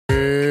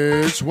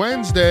It's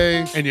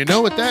Wednesday, and you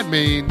know what that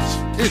means.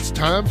 It's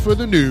time for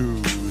the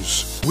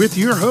news with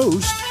your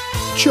host,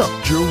 Chuck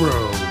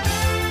Jerome.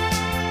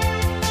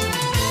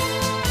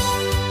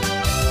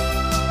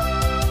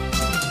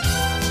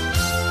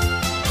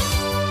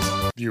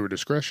 Viewer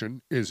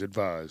discretion is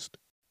advised.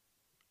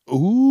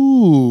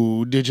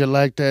 Ooh, did you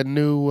like that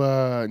new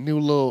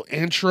little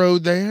intro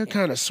there?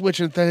 Kind of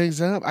switching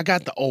things up. I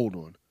got the old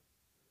one.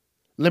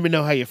 Let me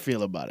know how you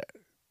feel about it.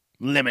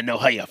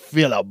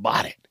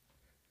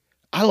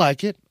 I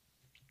like it.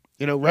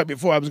 You know, right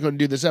before I was going to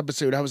do this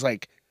episode, I was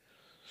like,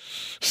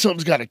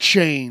 something's got to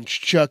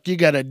change, Chuck. You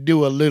got to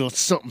do a little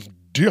something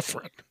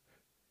different.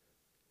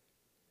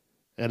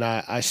 And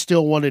I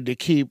still wanted to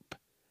keep,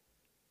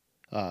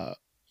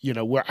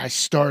 where I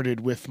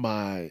started with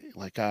my,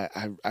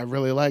 I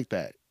really like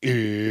that.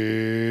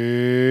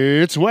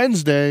 It's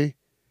Wednesday.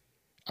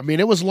 I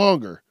mean, it was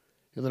longer.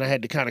 And then I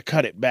had to kind of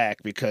cut it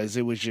back because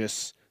it was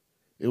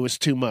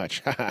too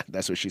much.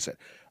 That's what she said.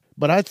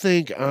 But I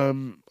think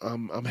I'm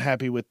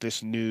happy with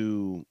this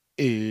new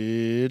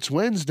It's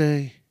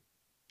Wednesday.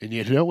 And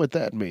you know what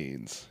that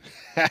means.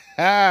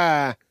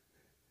 I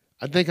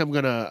think I'm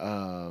going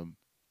to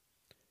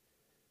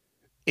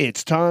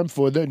it's time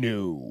for the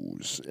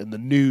news. And the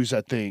news,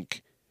 I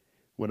think,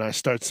 when I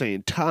start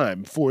saying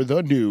time for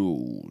the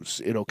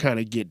news, it'll kind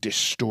of get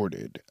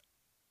distorted.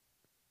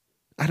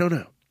 I don't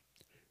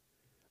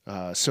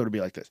know. So it'll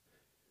be like this.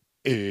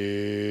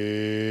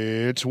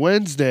 It's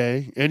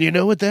Wednesday, and you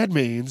know what that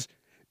means.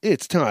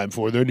 It's time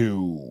for the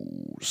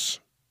news.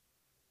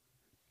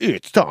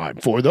 It's time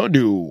for the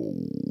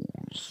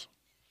news.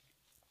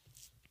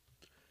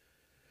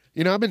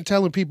 You know, I've been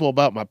telling people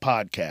about my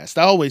podcast.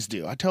 I always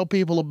do. I tell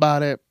people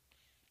about it.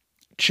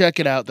 Check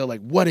it out. They're like,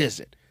 what is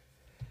it?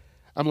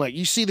 I'm like,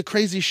 you see the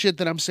crazy shit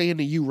that I'm saying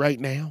to you right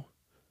now?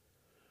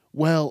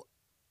 Well,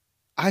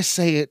 I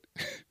say it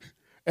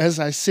as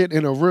I sit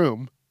in a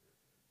room,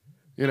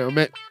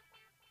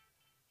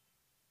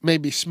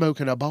 maybe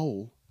smoking a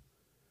bowl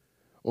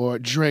or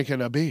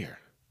drinking a beer.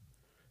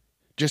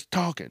 Just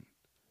talking.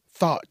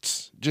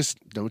 Thoughts.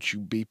 Just don't you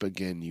beep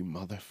again, you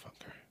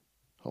motherfucker.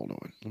 Hold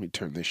on. Let me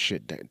turn this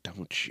shit down.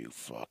 Don't you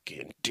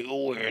fucking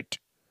do it.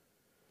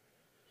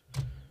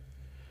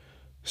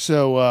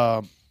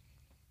 So,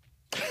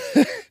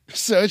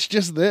 so it's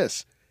just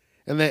this.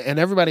 And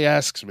everybody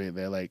asks me,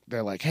 they're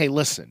like, hey,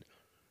 listen,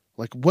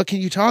 like, what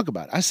can you talk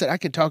about? I said, I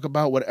can talk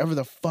about whatever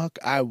the fuck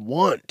I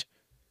want.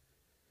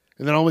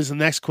 And then always the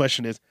next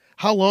question is,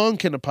 how long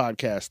can a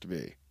podcast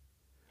be?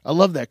 I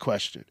love that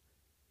question.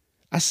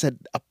 I said,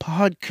 a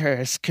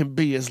podcast can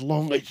be as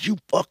long as you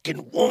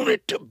fucking want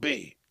it to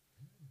be.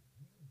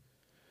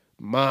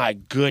 My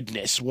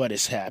goodness, what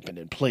is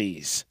happening?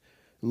 Please,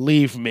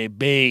 leave me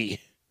be.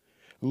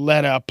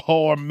 Let a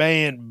poor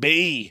man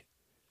be.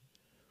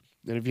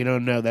 And if you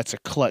don't know, that's a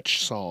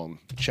Clutch song.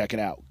 Check it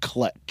out,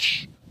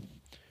 Clutch.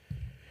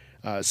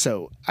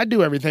 So I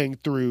do everything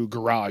through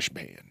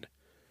GarageBand.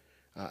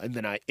 And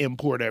then I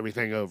import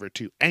everything over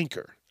to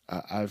Anchor.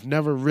 I'm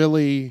a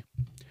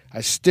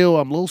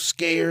little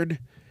scared.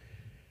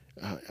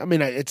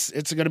 It's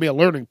going to be a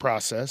learning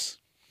process.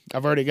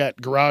 I've already got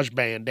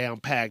GarageBand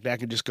down packed. I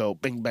can just go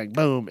bing, bang,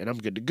 boom, and I'm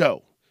good to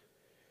go.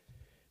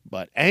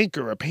 But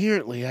Anchor,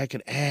 apparently I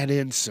can add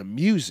in some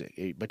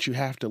music, but you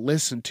have to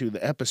listen to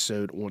the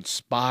episode on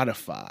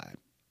Spotify.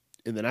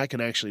 And then I can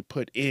actually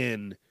put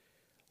in,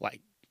 like,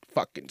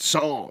 fucking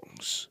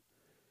songs.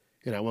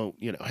 And I won't,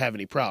 have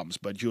any problems,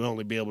 but you'll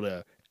only be able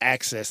to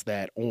access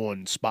that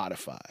on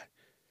Spotify,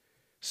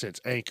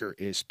 since Anchor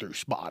is through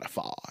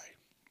Spotify.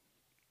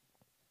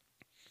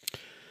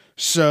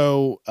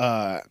 So,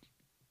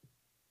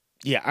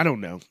 yeah, I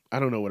don't know. I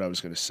don't know what I was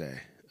going to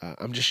say.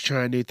 I'm just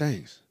trying new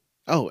things.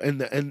 Oh,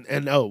 and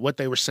what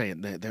they were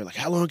saying, they're like,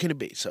 how long can it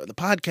be? So the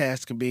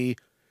podcast can be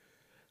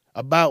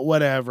about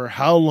whatever,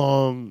 how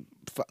long,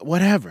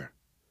 whatever.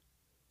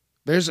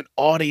 There's an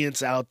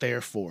audience out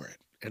there for it.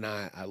 And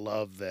I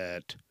love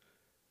that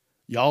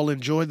y'all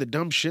enjoy the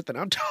dumb shit that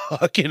I'm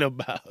talking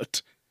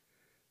about.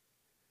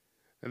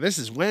 And this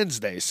is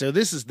Wednesday, so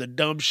this is the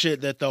dumb shit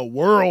that the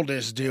world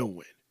is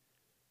doing.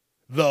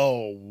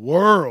 The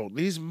world.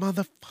 These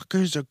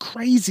motherfuckers are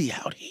crazy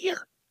out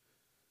here.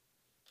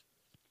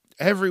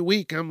 Every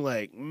week I'm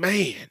like,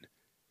 man,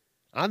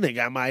 I think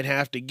I might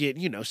have to get,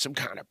 some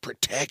kind of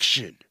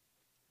protection.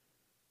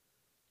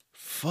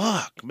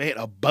 Fuck, man,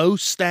 a bow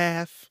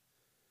staff.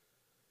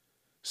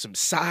 Some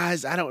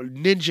size. I don't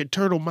Ninja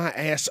Turtle my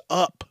ass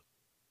up.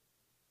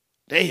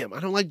 Damn, I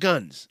don't like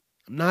guns.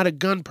 I'm not a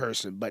gun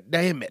person, but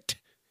damn it.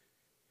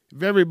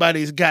 If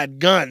everybody's got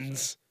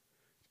guns,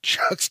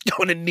 Chuck's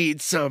gonna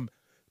need some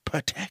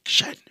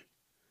protection.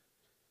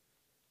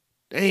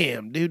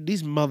 Damn, dude,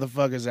 these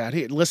motherfuckers out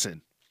here.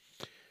 Listen,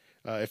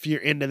 if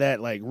you're into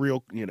that, like,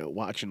 real,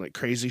 watching, like,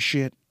 crazy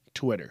shit,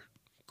 Twitter,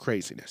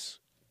 craziness.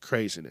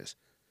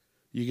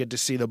 You get to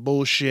see the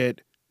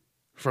bullshit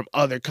from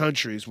other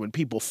countries when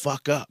people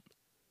fuck up.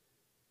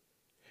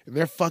 And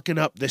they're fucking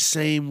up the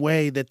same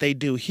way that they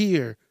do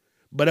here,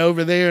 but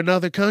over there in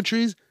other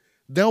countries,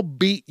 They'll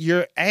beat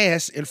your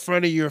ass in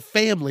front of your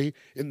family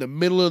in the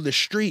middle of the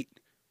street,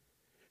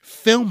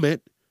 film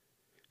it,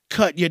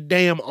 cut your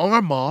damn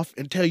arm off,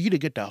 and tell you to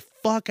get the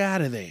fuck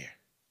out of there.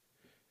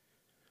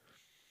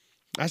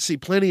 I see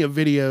plenty of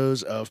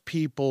videos of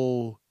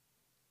people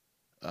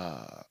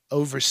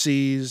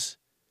overseas,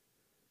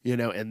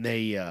 and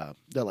they're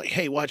like,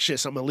 "Hey, watch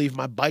this. I'm gonna leave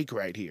my bike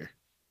right here,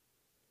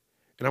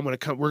 and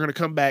we're gonna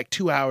come back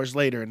 2 hours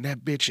later, and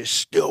that bitch is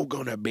still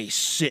gonna be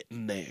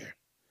sitting there."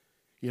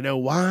 You know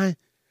why?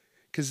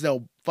 Because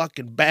they'll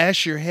fucking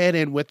bash your head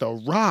in with a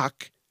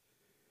rock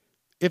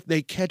if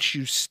they catch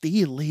you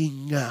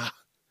stealing. And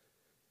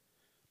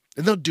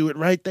they'll do it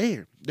right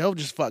there. They'll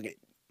just fucking,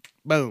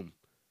 boom.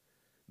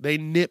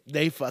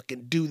 They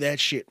fucking do that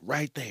shit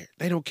right there.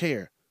 They don't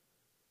care.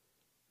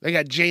 They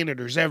got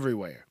janitors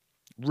everywhere.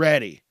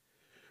 Ready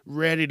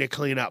to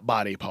clean up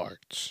body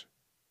parts.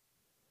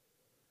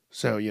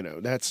 So,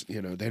 that's,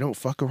 they don't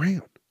fuck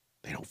around.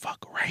 They don't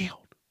fuck around.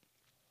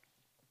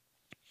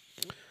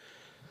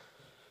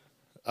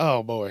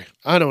 Oh, boy.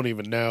 I don't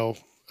even know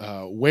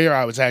where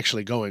I was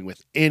actually going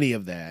with any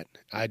of that.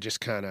 I just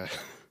kind of...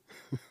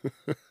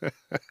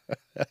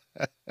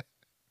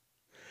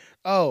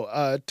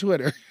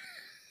 Twitter.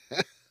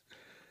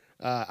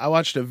 I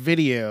watched a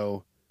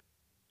video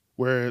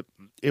where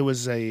it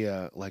was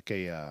like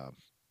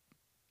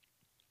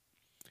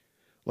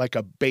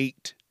a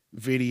bait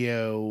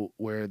video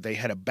where they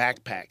had a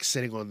backpack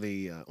sitting on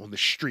the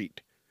street.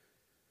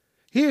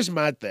 Here's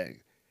my thing.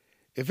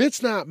 If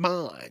it's not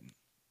mine,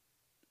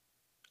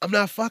 I'm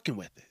not fucking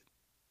with it.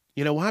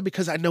 You know why?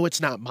 Because I know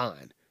it's not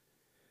mine.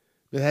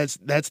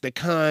 That's the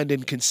kind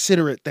and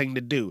considerate thing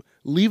to do.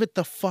 Leave it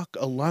the fuck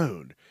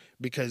alone.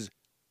 Because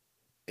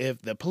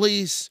if the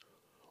police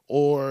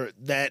or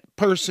that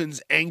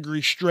person's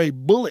angry stray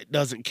bullet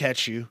doesn't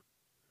catch you,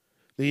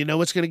 then you know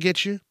what's going to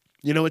get you?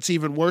 You know what's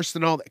even worse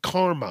than all that?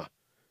 Karma.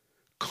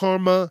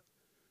 Karma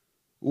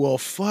will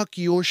fuck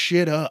your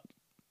shit up.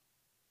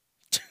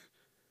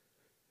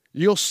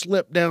 You'll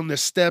slip down the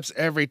steps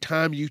every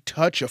time you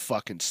touch a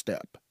fucking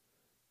step.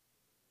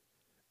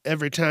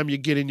 Every time you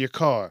get in your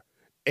car,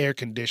 air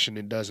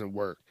conditioning doesn't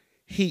work.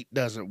 Heat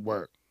doesn't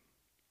work.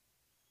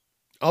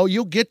 Oh,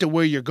 you'll get to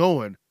where you're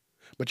going,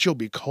 but you'll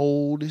be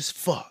cold as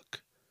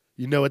fuck.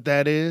 You know what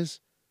that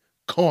is?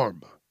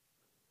 Karma.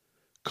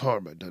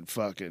 Karma done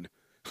fucking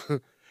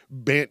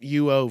bent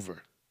you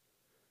over.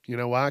 You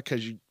know why?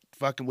 Because you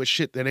fucking with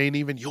shit that ain't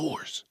even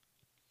yours.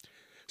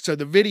 So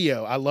the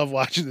video, I love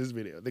watching this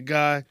video. The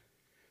guy,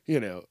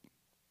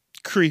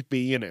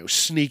 creepy,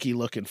 sneaky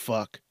looking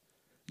fuck.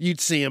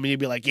 You'd see him and you'd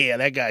be like, yeah,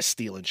 that guy's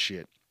stealing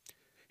shit.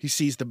 He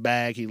sees the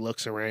bag, he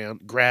looks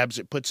around, grabs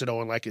it, puts it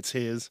on like it's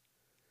his.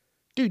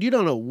 Dude, you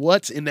don't know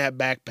what's in that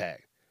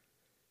backpack.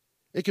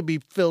 It could be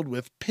filled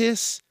with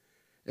piss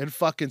and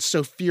fucking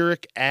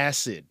sulfuric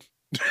acid.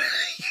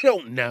 You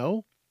don't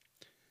know.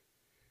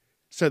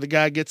 So the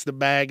guy gets the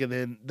bag, and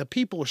then the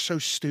people are so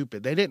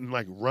stupid. They didn't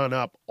run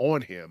up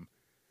on him.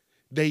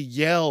 They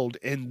yelled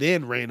and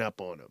then ran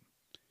up on him.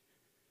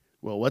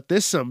 Well, what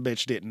this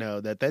sumbitch didn't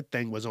know, that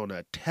thing was on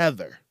a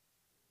tether.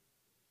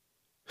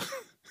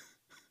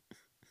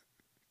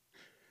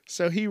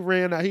 So he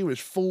ran out. He was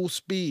full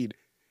speed.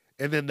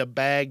 And then the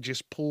bag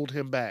just pulled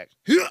him back.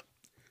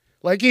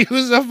 Like he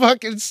was a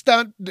fucking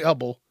stunt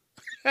double.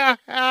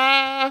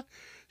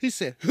 He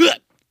said,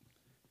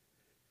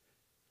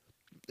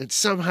 and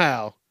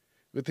somehow,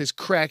 with his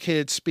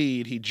crackhead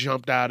speed, he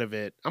jumped out of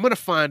it. I'm going to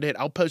find it.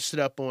 I'll post it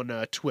up on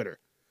Twitter.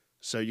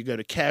 So you go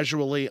to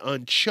Casually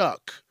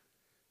Unchuck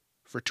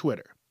for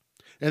Twitter.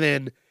 And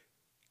then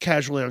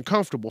Casually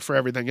Uncomfortable for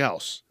everything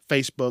else.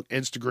 Facebook,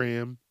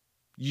 Instagram,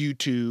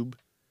 YouTube,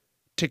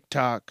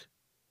 TikTok.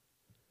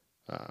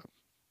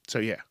 So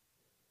yeah,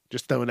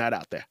 just throwing that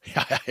out there.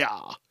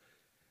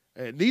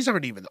 And these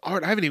aren't even the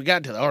art. I haven't even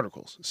gotten to the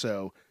articles.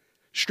 So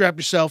strap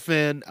yourself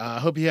in.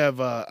 Hope you have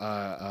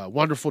a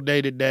wonderful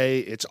day today.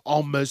 It's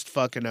almost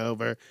fucking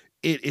over.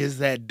 It is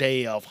that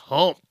day of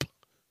hump.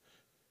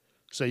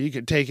 So you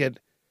can take it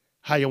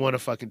how you want to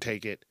fucking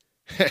take it.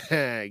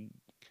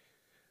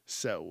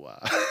 So,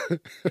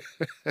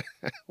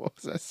 what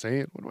was I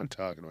saying? What am I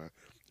talking about?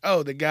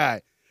 Oh, the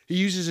guy. He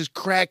uses his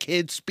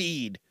crackhead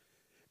speed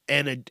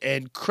and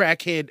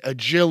crackhead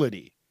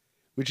agility,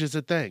 which is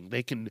a thing.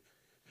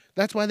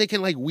 That's why they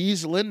can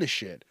weasel into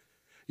shit.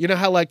 You know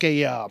how what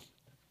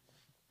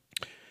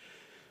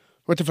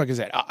the fuck is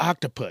that?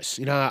 Octopus.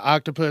 You know how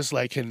octopus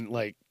can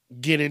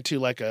get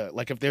into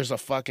if there's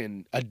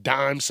a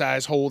dime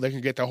size hole, they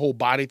can get their whole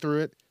body through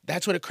it.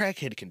 That's what a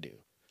crackhead can do.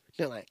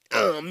 They're like,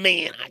 oh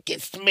man, I can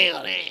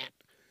smell that.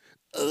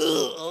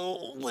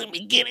 Oh, let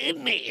me get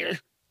in there.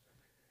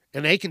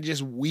 And they can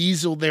just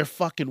weasel their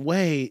fucking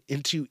way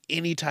into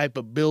any type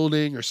of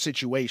building or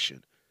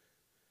situation.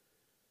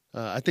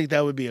 I think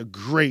that would be a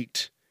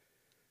great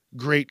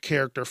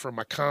character from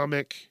a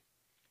comic.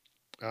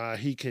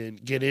 He can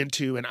get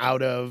into and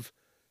out of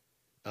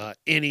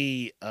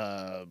any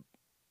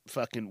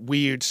fucking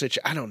weird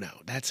situation. I don't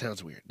know. That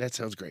sounds weird. That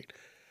sounds great.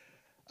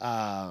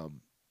 But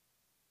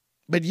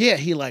yeah,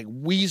 he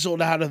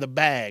weaseled out of the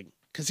bag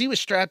because he was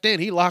strapped in.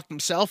 He locked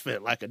himself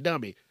in like a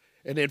dummy,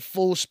 and then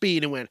full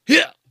speed and went,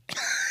 yeah.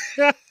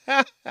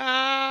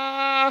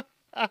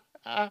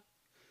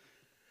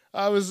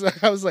 I was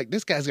like,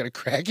 this guy's gonna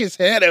crack his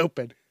head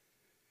open.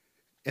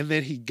 And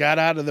then he got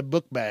out of the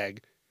book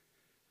bag.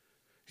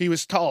 He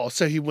was tall,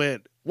 so he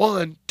went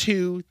 1,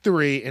 2,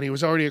 3, and he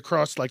was already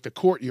across like the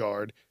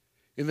courtyard.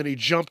 And then he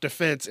jumped a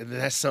fence, and then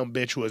that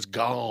sumbitch was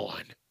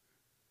gone.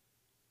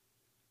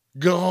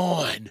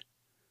 Gone.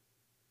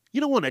 You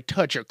don't want to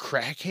touch a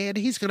crackhead.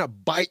 He's gonna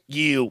bite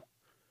you.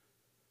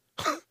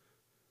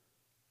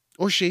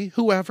 Or she,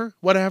 whoever,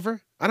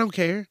 whatever. I don't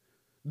care.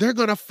 They're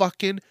gonna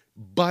fucking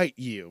bite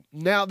you.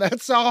 Now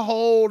that's a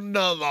whole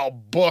nother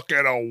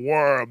bucket of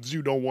worms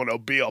you don't want to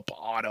be a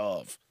part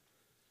of.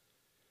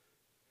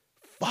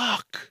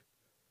 Fuck.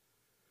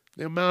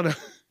 The amount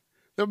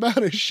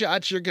of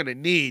shots you're gonna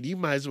need, you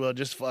might as well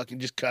just fucking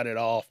just cut it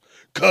off.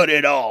 Cut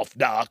it off,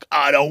 Doc.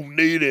 I don't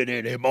need it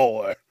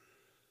anymore.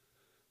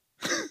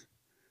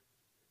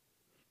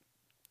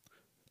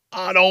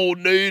 I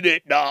don't need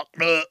it,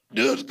 Doctor.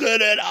 Just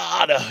get it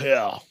out of here.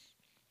 All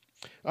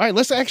right,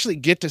 let's actually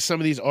get to some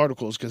of these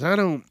articles because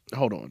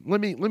hold on. Let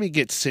me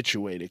get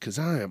situated because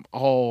I am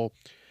all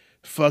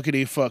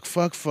fuckity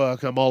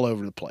fuck. I'm all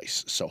over the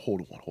place. So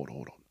hold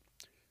on.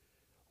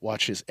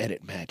 Watch his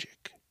edit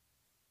magic.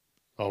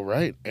 All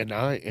right, and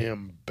I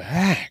am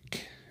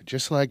back.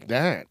 Just like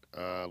that.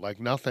 Like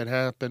nothing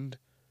happened.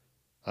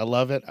 I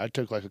love it. I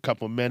took like a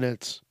couple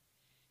minutes.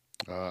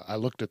 I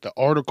looked at the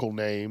article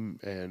name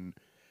and,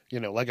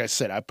 like I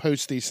said,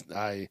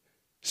 I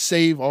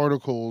save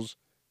articles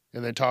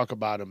and then talk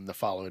about them the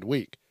following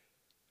week.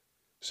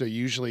 So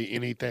usually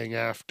anything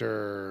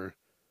after,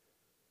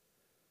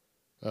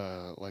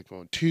 like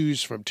on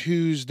from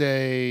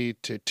Tuesday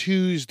to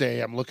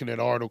Tuesday, I'm looking at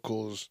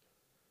articles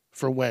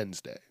for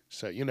Wednesday.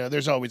 So,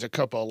 there's always a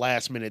couple of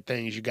last minute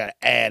things you got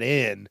to add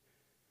in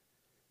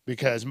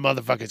because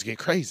motherfuckers get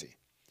crazy.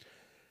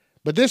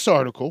 But this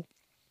article,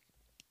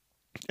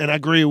 and I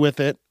agree with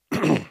it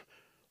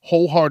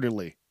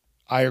wholeheartedly.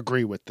 I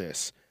agree with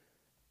this.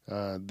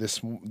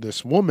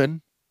 This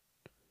woman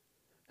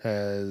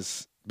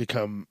has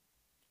become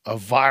a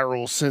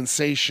viral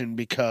sensation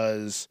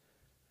because,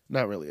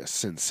 not really a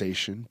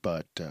sensation,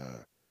 but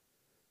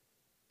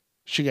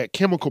she got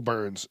chemical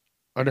burns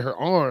under her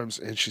arms,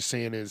 and she's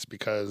saying it's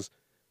because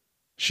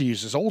she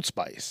uses Old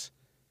Spice.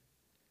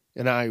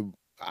 And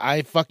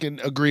I fucking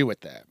agree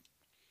with that.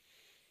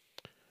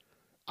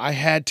 I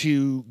had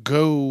to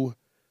go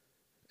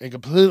and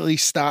completely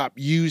stop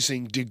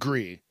using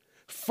Degree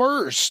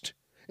first.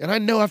 And I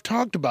know I've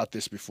talked about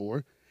this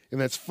before,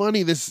 and that's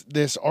funny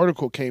this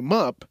article came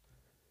up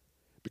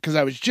because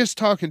I was just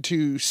talking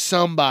to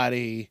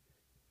somebody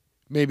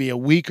maybe a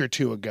week or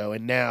two ago,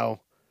 and now,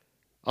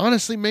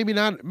 honestly,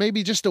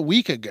 maybe just a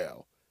week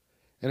ago.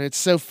 And it's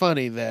so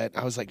funny that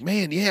I was like,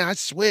 man, yeah, I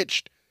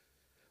switched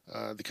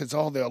because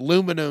all the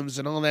aluminums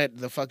and all that,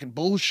 the fucking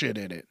bullshit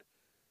in it.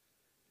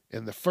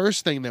 And the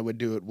first thing that would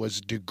do it was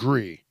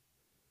Degree.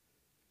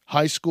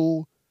 High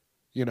school,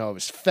 I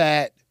was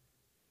fat.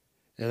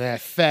 And that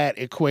fat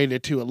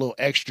equated to a little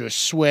extra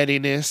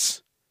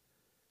sweatiness.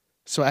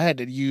 So I had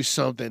to use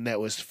something that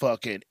was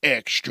fucking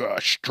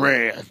extra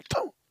strength.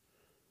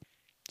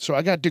 So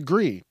I got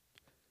Degree.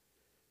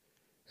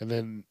 And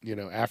then,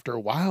 after a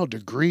while,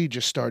 Degree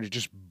just started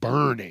just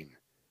burning.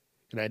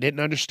 And I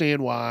didn't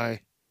understand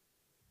why.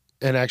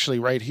 And actually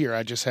right here,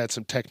 I just had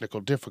some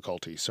technical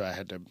difficulties. So I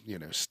had to,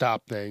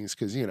 stop things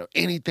because,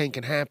 anything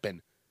can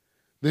happen.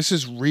 This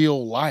is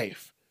real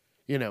life.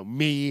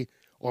 Me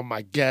or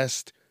my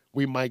guest,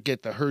 we might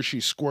get the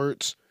Hershey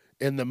squirts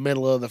in the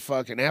middle of the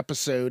fucking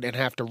episode and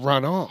have to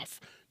run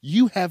off.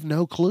 You have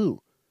no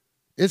clue.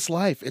 It's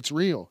life. It's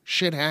real.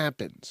 Shit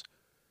happens.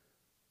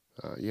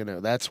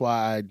 That's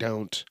why I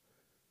don't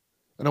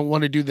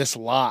want to do this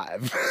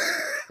live.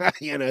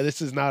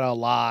 This is not a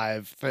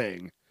live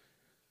thing.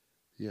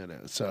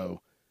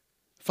 So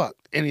fuck,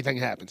 anything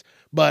happens.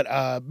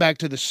 But back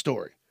to the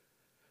story.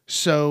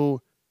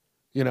 So,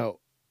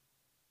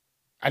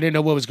 I didn't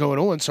know what was going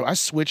on, so I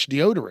switched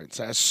deodorants.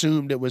 I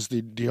assumed it was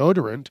the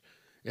deodorant,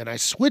 and I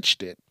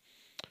switched it.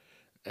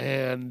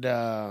 And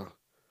what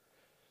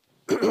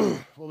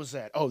was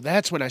that? Oh,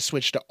 that's when I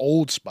switched to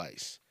Old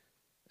Spice.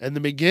 In the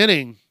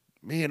beginning,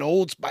 me and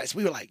Old Spice,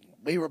 we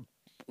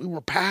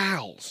were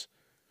pals.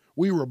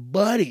 We were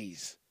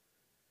buddies.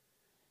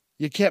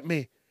 You kept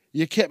me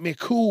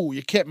cool.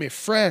 You kept me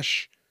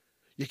fresh.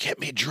 You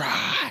kept me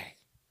dry.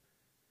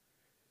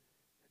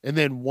 And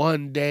then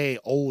one day,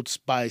 Old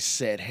Spice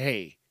said,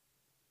 hey,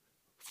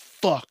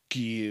 fuck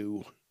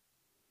you.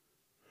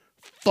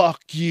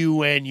 Fuck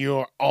you and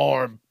your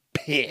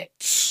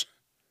armpits.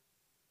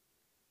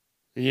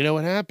 And you know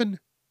what happened?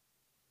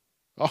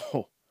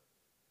 Oh,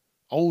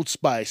 Old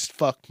Spice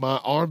fucked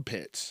my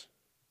armpits.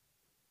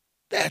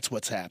 That's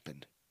what's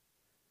happened.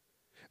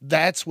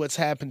 That's what's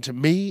happened to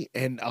me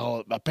and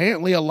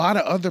apparently a lot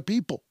of other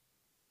people.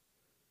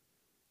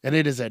 And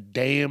it is a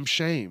damn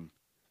shame.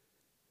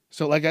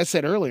 So like I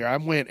said earlier, I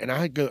went and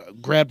I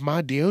grabbed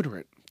my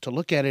deodorant to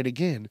look at it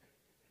again.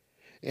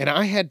 And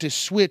I had to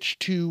switch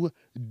to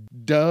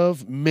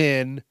Dove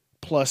Men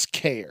Plus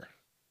Care.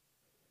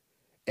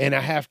 And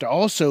I have to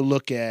also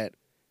look at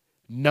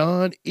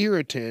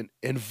non-irritant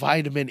and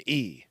vitamin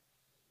E.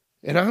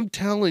 And I'm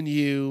telling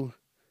you,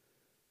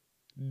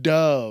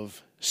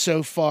 Dove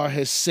so far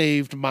has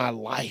saved my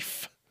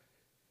life.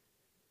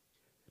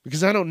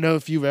 Because I don't know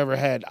if you've ever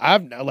had,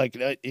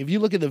 if you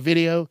look at the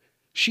video,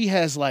 she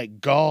has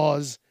like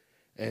gauze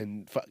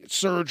and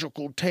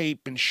surgical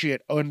tape and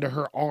shit under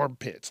her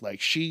armpits. Like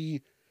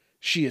she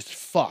is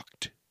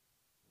fucked.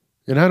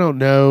 And I don't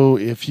know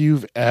if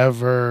you've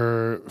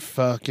ever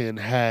fucking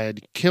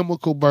had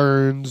chemical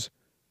burns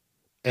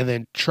and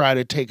then try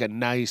to take a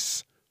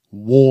nice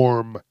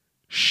warm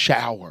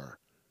shower.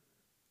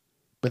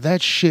 But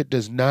that shit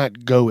does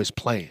not go as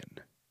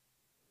planned.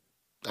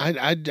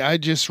 I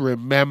just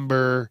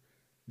remember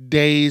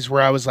days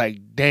where I was like,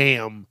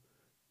 damn,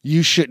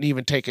 you shouldn't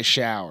even take a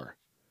shower.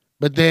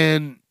 But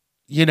then,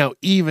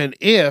 even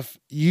if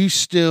you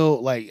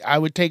still, I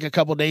would take a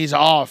couple days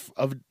off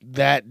of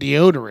that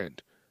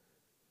deodorant,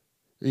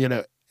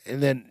 and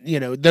then,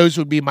 those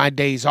would be my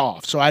days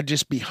off. So I'd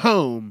just be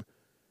home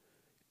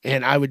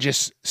and I would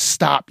just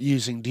stop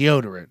using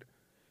deodorant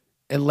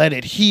and let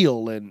it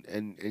heal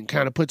and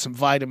kind of put some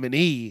vitamin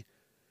E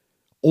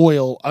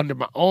oil under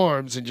my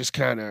arms and just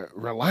kind of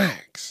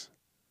relax.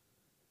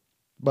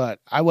 But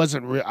I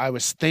wasn't I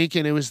was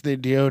thinking it was the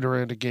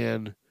deodorant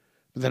again.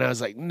 But then I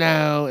was like,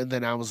 no. And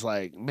then I was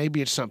like,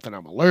 maybe it's something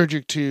I'm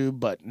allergic to.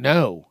 But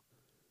no.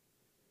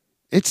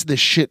 It's the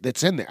shit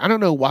that's in there. I don't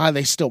know why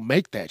they still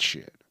make that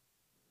shit.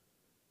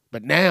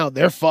 But now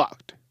they're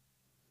fucked.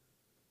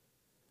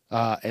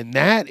 And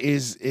that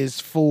is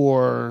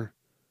for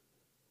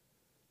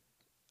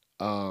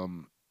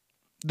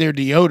their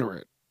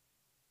deodorant.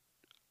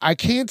 I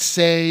can't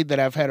say that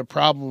I've had a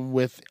problem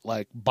with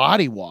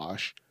body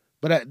wash,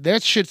 but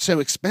that shit's so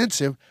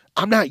expensive,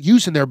 I'm not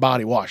using their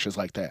body washes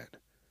like that.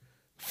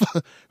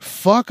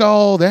 Fuck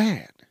all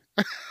that.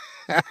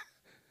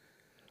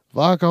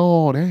 Fuck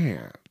all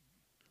that.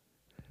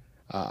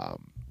 All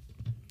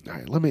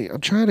right,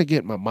 I'm trying to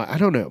get my mic. I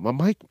don't know. My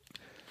mic.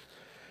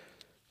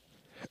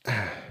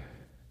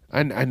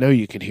 I know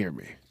you can hear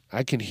me.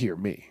 I can hear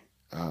me.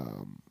 I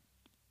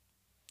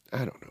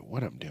don't know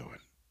what I'm doing.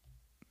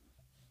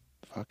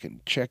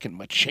 Fucking checking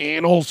my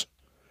channels.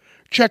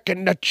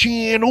 Checking the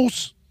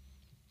channels.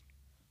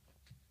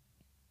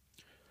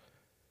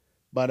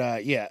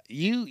 But yeah,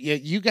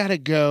 you gotta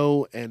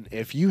go, and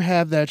if you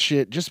have that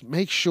shit, just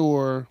make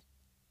sure.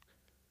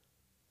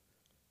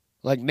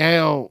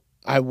 Now,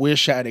 I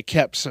wish I'd have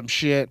kept some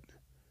shit,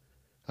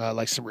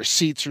 like some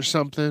receipts or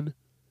something.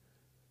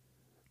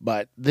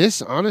 But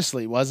this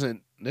honestly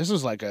wasn't. This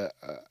was like a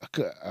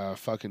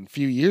fucking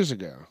few years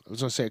ago. I was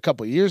gonna say a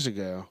couple years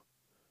ago.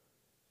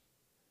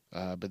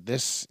 But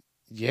this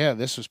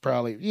was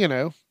probably,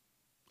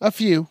 a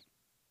few.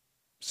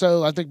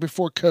 So I think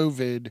before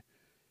COVID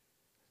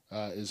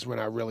is when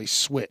I really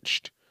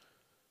switched.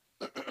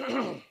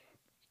 Because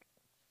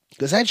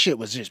that shit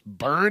was just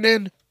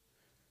burning.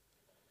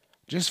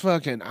 Just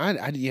fucking,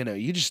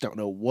 you just don't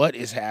know what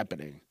is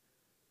happening.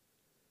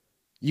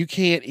 You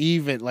can't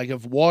even,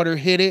 if water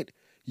hit it,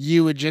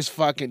 you would just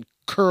fucking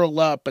curl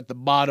up at the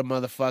bottom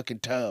of the fucking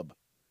tub.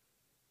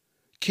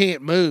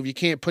 Can't move. You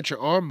can't put your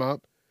arm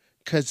up.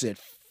 Because it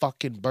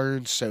fucking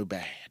burns so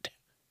bad.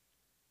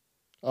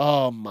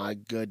 Oh, my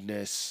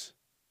goodness.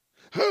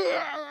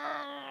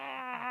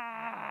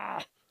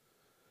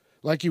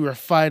 Like you were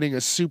fighting a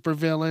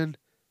supervillain,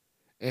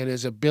 and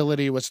his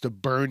ability was to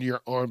burn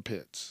your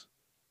armpits.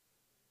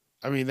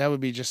 I mean, that would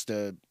be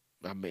that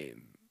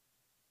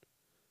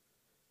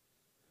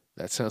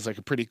sounds like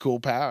a pretty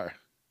cool power.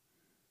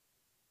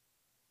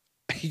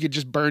 He could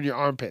just burn your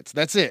armpits.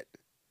 That's it.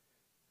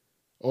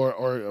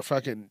 Or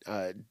fucking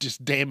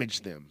just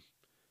damage them.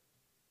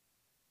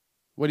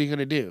 What are you going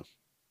to do?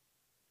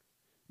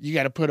 You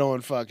got to put on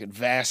fucking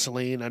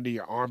Vaseline under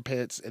your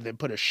armpits and then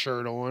put a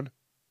shirt on.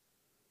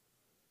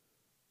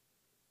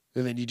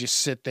 And then you just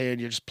sit there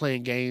and you're just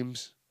playing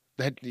games.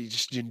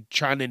 You're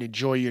trying to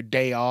enjoy your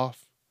day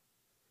off.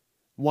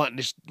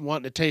 Wanting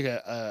to take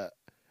a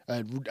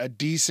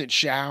decent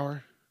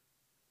shower.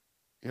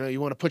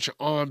 You want to put your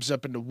arms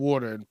up in the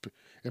water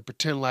and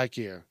pretend like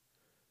you're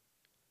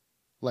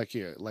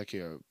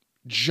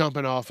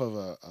jumping off of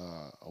a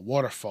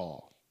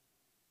waterfall.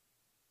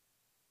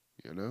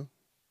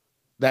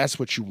 That's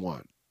what you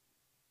want.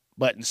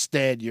 But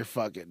instead, you're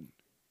fucking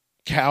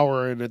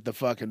cowering at the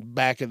fucking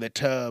back of the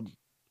tub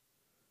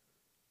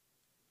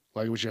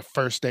like it was your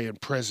first day in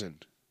prison.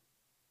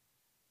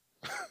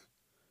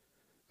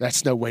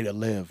 That's no way to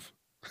live.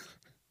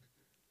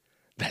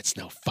 That's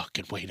no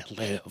fucking way to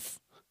live.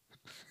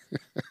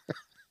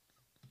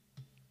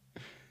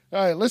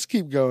 All right, let's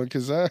keep going,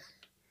 because if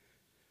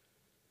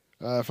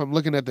I'm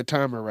looking at the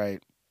timer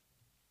right,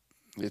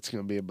 it's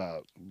going to be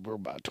we're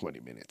about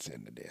 20 minutes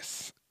into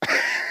this.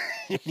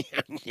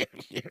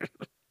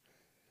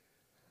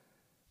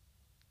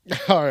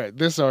 All right,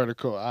 this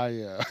article,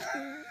 I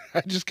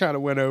just kind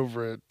of went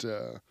over it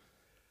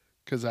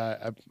because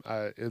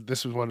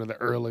this was one of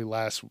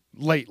the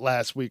late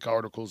last week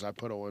articles I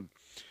put on.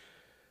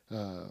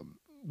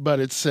 But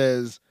it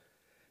says,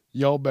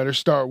 y'all better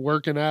start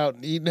working out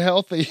and eating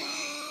healthy.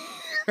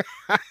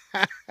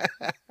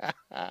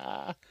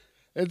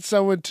 And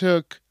someone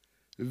took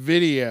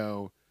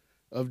video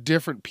of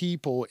different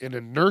people in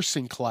a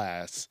nursing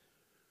class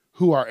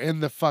who are in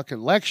the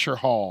fucking lecture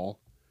hall,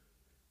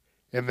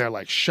 and they're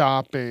like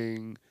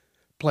shopping,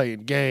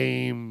 playing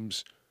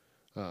games,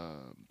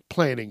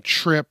 planning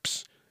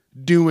trips,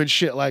 doing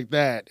shit like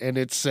that. And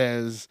it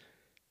says,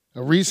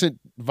 a recent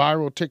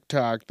viral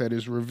TikTok that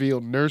has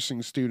revealed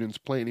nursing students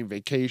planning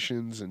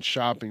vacations and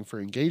shopping for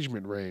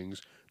engagement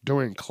rings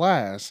during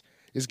class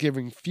is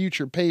giving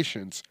future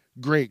patients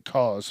great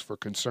cause for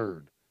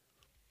concern.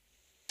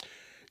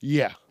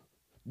 Yeah.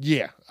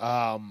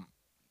 I'm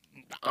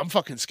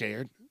fucking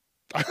scared.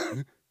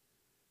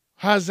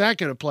 How's that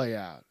going to play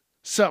out?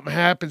 Something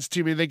happens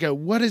to me. They go,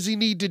 what does he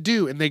need to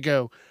do? And they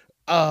go,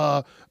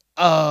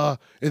 and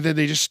then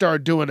they just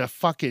start doing a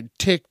fucking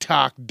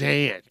TikTok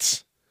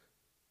dance.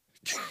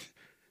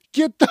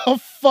 Get the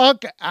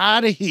fuck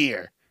out of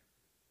here.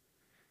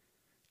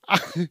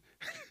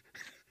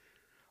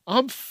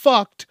 I'm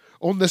fucked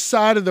on the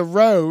side of the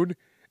road,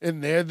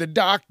 and they're the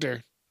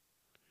doctor.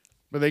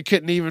 But they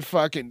couldn't even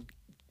fucking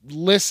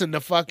listen to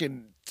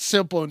fucking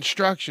simple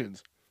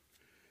instructions.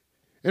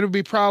 It'll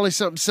be probably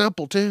something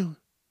simple, too.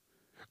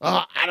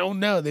 I don't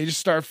know. They just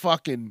start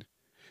fucking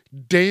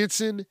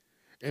dancing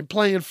and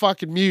playing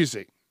fucking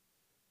music.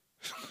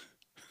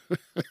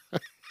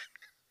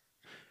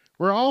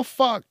 We're all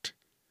fucked.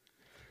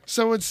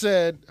 Someone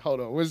said, hold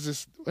on, what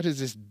does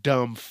this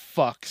dumb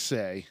fuck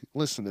say?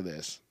 Listen to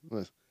this.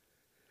 Listen.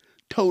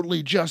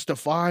 Totally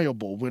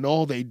justifiable when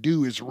all they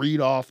do is read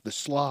off the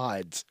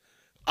slides.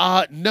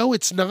 No,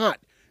 it's not,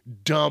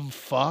 dumb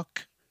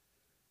fuck.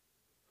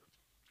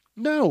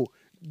 No,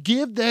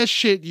 give that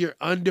shit your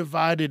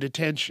undivided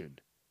attention.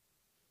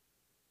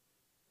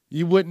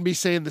 You wouldn't be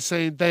saying the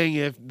same thing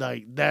if,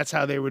 like, that's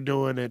how they were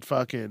doing at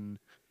fucking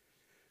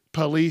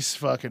police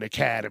fucking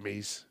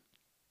academies.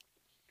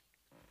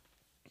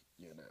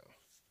 You know.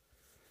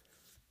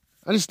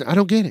 I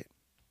don't get it.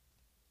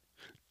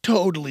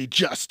 Totally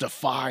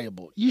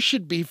justifiable. You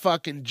should be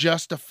fucking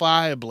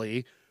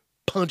justifiably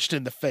punched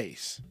in the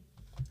face.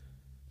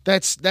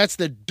 That's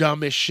the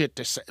dumbest shit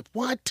to say.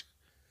 What?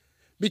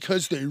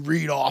 Because they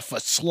read off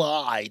of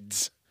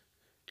slides.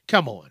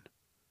 Come on.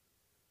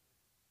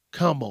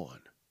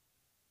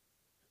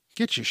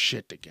 Get your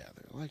shit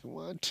together. Like,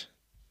 what?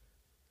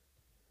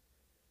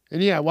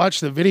 And yeah, I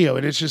watched the video,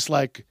 and it's just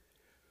like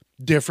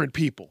different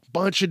people.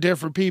 Bunch of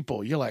different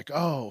people. You're like,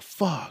 oh,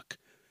 fuck.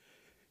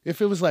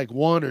 If it was like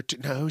one or two,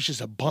 no, it was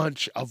just a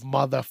bunch of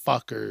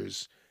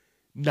motherfuckers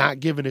not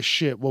giving a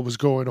shit what was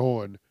going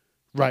on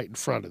right in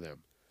front of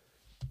them.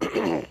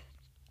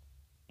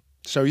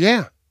 So,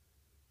 yeah.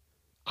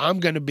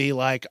 I'm going to be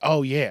like,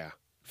 oh, yeah,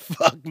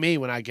 fuck me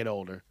when I get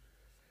older.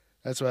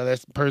 That's why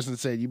that person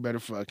said, you better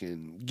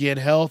fucking get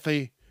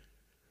healthy,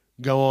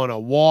 go on a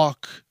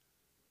walk,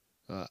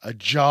 a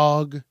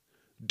jog,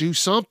 do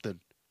something.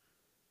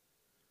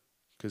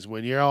 Because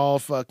when you're all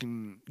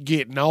fucking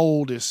getting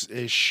old as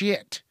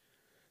shit,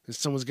 and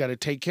someone's got to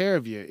take care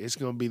of you, it's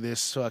going to be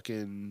this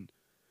fucking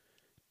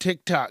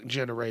TikTok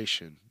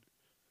generation.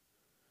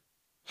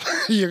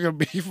 You're going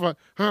to be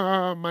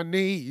my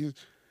knees.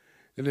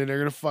 And then they're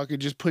going to fucking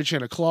just put you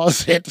in a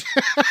closet.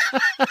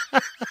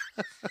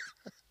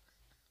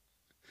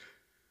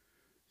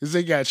 Because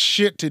they got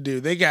shit to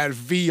do. They got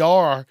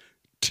VR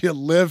to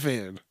live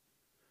in.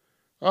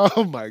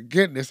 Oh, my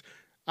goodness.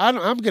 I'm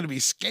going to be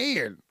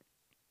scared.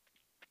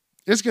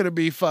 It's going to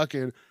be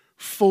fucking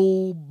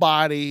full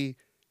body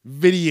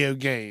video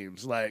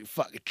games. Like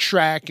fucking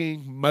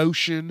tracking,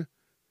 motion.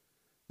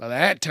 By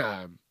that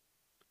time,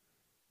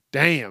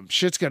 damn,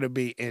 shit's going to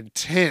be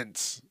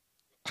intense.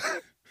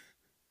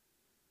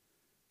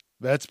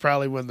 That's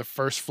probably when the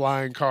first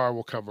flying car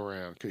will come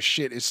around. Because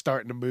shit is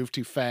starting to move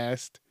too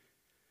fast.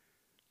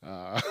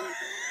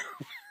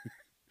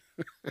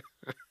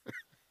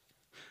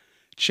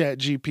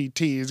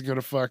 ChatGPT is going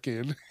to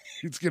fucking,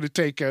 it's going to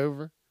take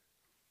over.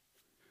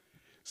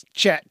 It's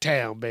Chat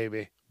Town,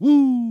 baby.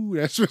 Woo,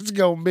 that's what it's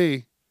going to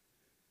be.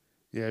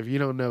 Yeah, if you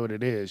don't know what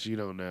it is, you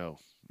don't know.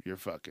 You're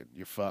fucked,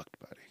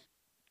 buddy.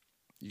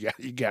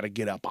 You got to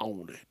get up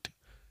on it.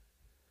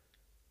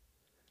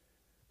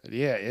 But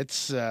yeah,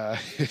 it's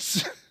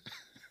it's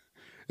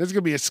going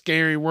to be a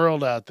scary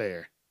world out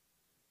there.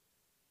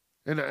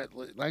 And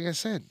like I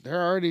said,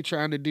 they're already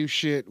trying to do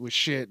shit with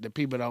shit that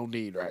people don't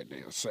need right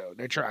now. So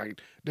they're trying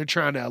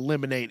to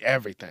eliminate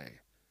everything.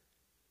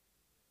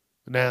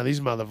 But now these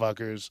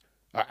motherfuckers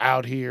are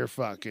out here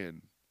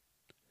fucking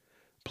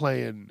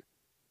playing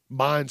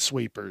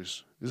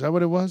Minesweepers. Is that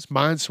what it was?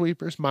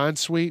 Minesweepers?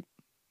 Minesweep?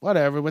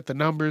 Whatever, with the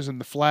numbers and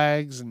the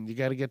flags, and you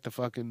got to get the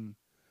fucking...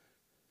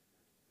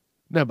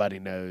 Nobody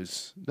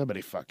knows.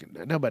 Nobody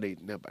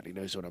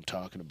knows what I'm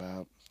talking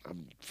about.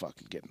 I'm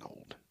fucking getting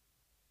old.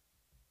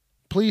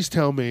 Please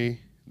tell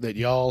me that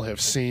y'all have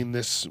seen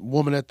this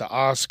woman at the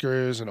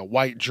Oscars in a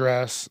white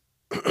dress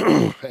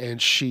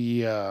and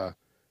she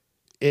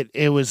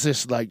it was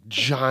this like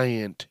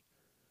giant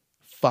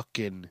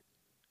fucking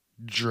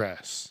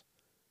dress.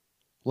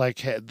 Like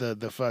had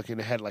the fucking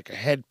had like a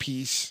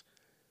headpiece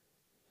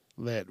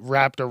that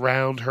wrapped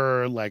around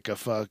her like a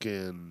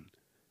fucking,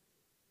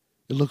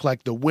 it looked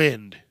like the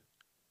wind.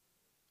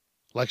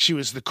 Like she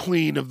was the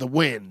queen of the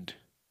wind.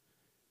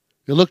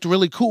 It looked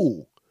really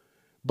cool.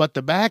 But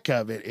the back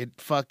of it,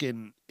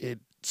 it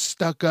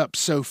stuck up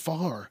so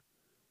far.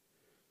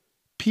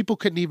 People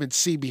couldn't even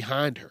see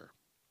behind her.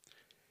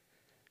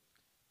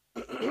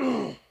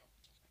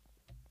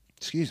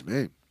 Excuse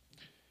me.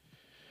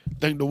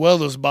 Think the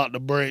weather's about to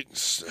break.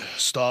 It's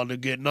starting to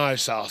get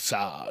nice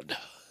outside.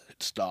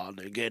 It's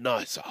starting to get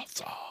nice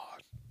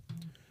outside.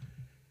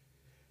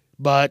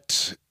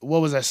 But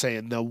what was I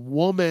saying? The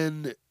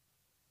woman,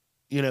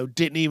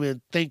 didn't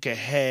even think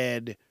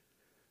ahead.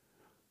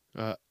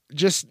 I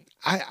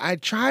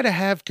try to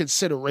have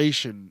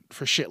consideration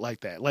for shit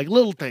like that. Like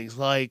little things.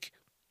 Like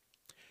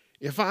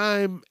if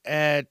I'm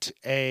at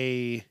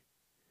like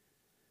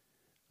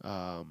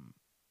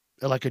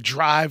a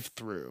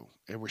drive-through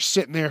and we're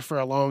sitting there for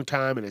a long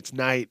time and it's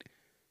night,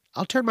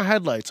 I'll turn my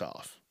headlights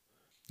off.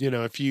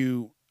 If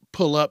you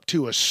pull up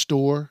to a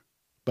store,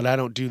 but I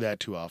don't do that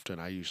too often.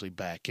 I usually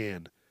back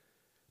in.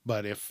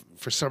 But if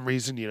for some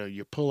reason,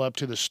 you pull up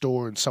to the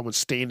store and someone's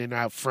standing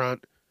out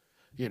front,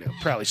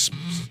 probably,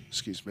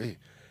 excuse me,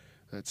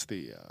 that's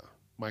the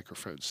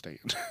microphone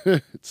stand.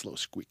 It's a little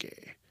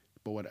squeaky,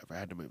 but whatever. I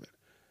had to move it.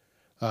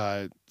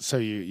 So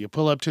you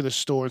pull up to the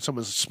store and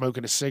someone's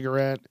smoking a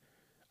cigarette.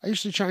 I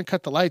usually try and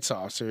cut the lights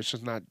off so it's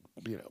just not,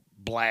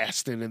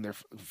 blasting in their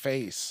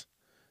face.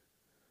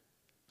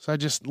 So I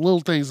just, little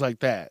things like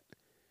that.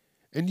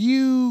 And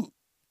you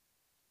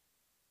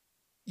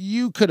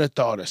could have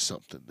thought of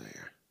something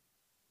there.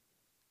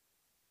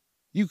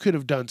 You could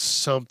have done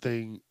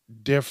something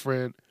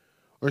different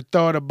or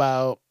thought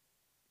about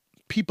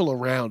people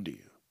around you.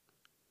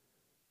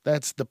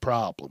 That's the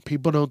problem.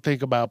 People don't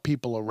think about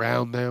people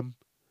around them.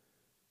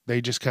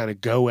 They just kind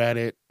of go at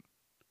it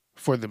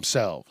for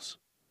themselves.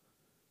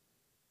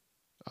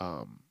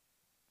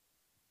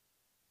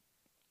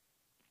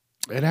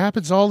 It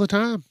happens all the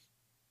time.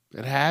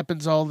 It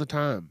happens all the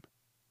time.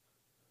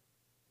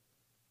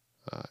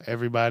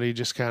 Everybody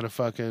just kind of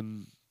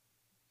fucking,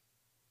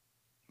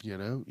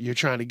 you're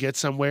trying to get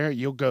somewhere.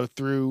 You'll go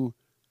through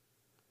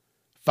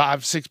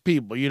 5, 6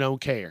 people. You don't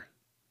care.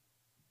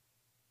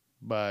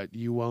 But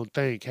you won't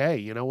think, hey,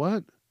 you know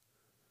what?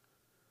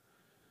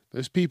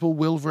 Those people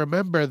will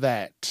remember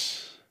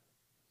that.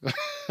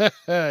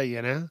 That's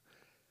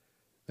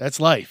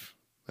life.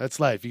 That's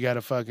life. You got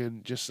to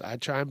fucking I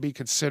try and be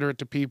considerate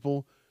to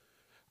people.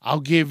 I'll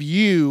give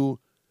you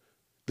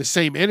the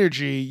same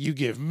energy you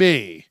give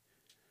me.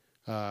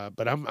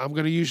 But I'm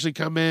going to usually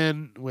come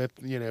in with,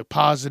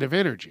 positive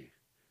energy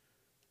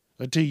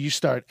until you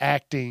start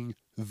acting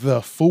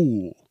the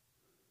fool.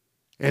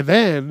 And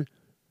then,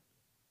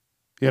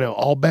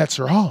 all bets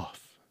are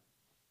off.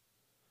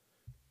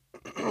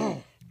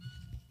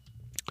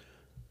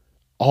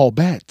 All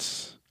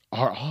bets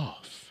are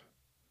off.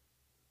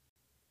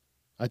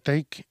 I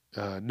think,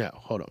 no,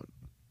 hold on.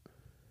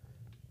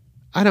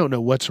 I don't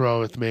know what's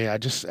wrong with me. I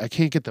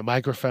can't get the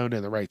microphone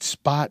in the right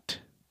spot.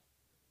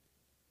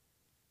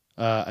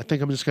 I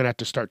think I'm just going to have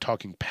to start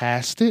talking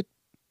past it.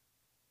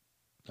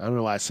 I don't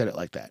know why I said it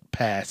like that.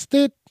 Past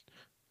it.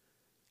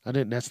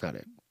 That's not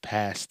it.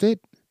 Past it.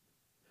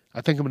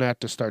 I think I'm going to have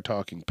to start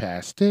talking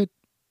past it.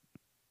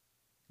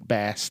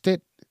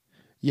 Bastard.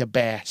 You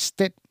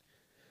bastard.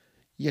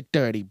 You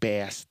dirty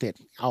bastard.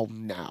 Oh,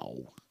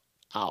 no.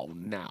 Oh,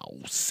 no.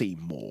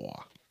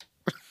 Seymour.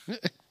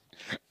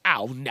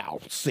 Oh, no.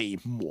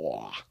 Seymour.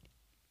 All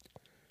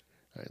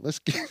right, let's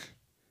get...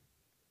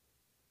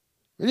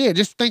 Yeah,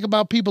 just think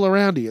about people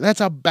around you. That's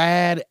a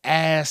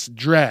badass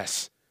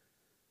dress.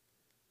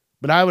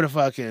 But I'd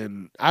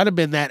have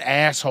been that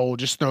asshole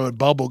just throwing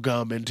bubble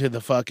gum into the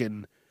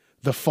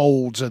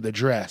folds of the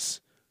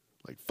dress.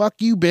 Like,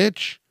 fuck you,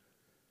 bitch.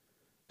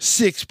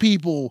 6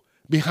 people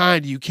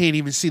behind you can't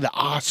even see the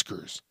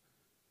Oscars.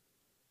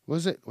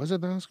 Was it the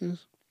Oscars?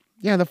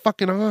 Yeah, the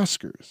fucking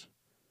Oscars.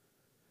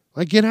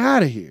 Like, get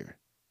out of here.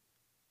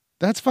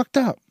 That's fucked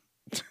up.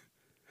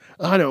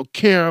 I don't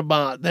care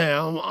about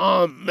them.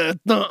 I'm at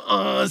the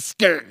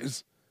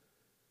Oscars.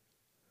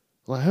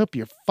 Well, I hope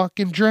your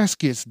fucking dress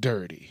gets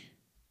dirty.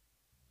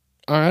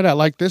 All right, I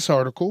like this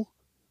article.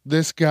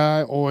 This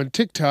guy on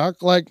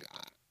TikTok, like,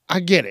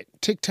 I get it.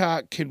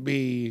 TikTok can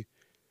be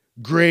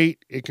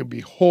great. It can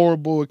be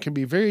horrible. It can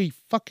be very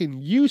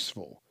fucking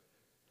useful.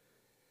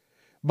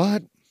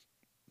 But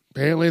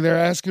apparently they're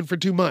asking for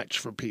too much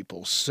for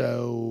people,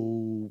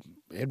 so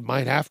it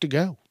might have to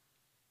go.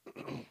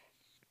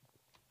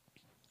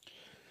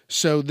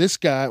 So this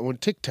guy on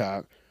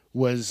TikTok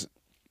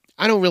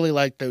I don't really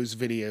like those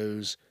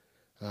videos.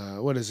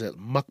 What is it?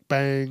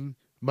 Mukbang,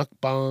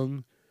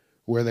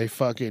 where they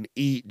fucking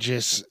eat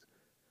just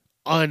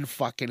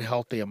unfucking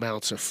healthy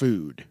amounts of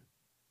food.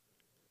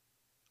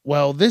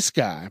 Well, this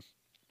guy,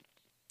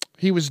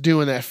 he was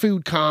doing that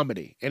food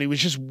comedy, and he was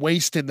just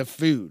wasting the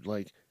food.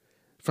 Like,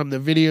 from the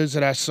videos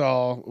that I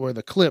saw or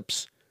the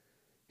clips,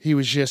 he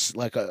was just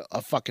like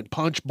a fucking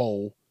punch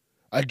bowl,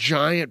 a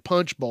giant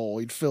punch bowl.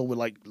 He'd fill with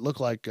look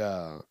like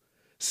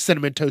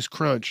Cinnamon Toast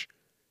Crunch,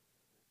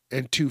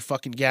 and 2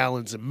 fucking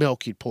gallons of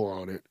milk he'd pour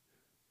on it.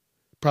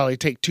 Probably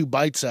take 2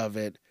 bites of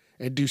it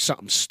and do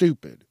something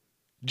stupid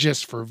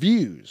just for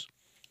views.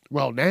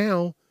 Well,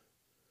 now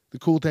the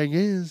cool thing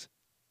is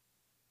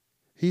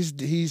he's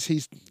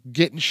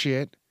getting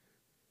shit.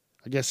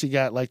 I guess he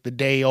got like the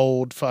day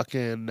old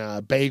fucking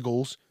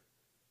bagels.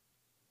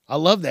 I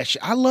love that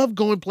shit. I love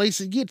going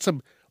places. Get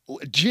some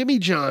Jimmy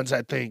John's,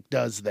 I think,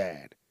 does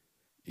that.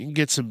 You can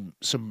get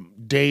some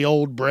day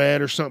old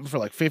bread or something for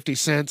like 50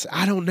 cents.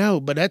 I don't know,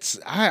 but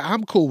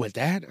I'm cool with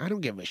that. I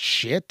don't give a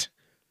shit.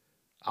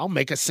 I'll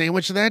make a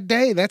sandwich that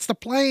day. That's the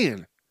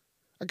plan.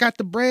 I got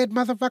the bread,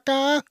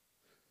 motherfucker.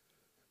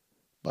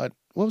 But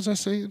what was I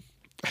saying?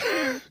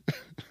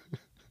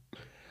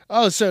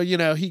 Oh, so,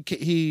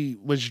 he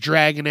was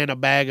dragging in a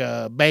bag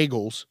of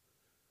bagels,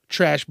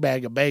 trash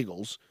bag of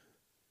bagels,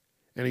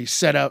 and he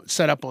set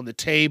up on the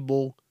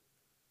table,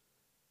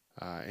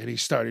 and he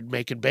started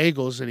making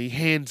bagels, and he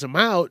hands them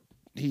out.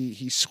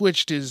 He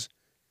switched his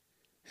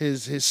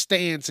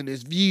stance and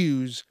his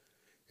views,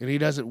 and he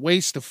doesn't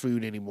waste the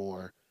food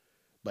anymore,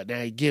 but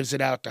now he gives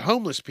it out to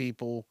homeless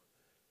people,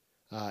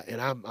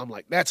 and I'm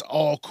like, that's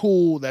all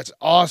cool, that's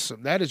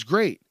awesome, that is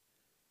great.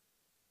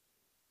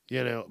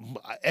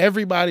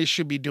 Everybody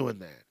should be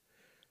doing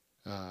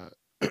that.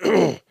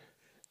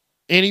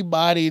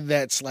 Anybody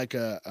that's like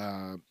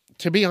to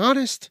be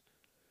honest,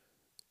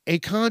 a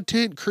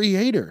content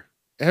creator.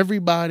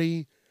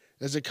 Everybody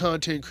as a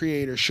content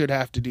creator should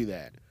have to do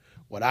that.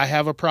 Would I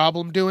have a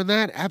problem doing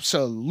that?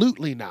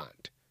 Absolutely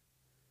not.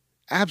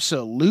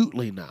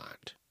 Absolutely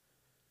not.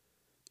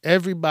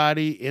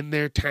 Everybody in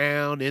their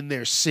town, in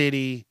their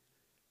city,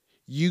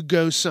 you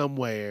go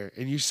somewhere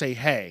and you say,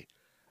 hey,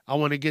 I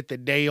want to get the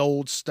day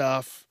old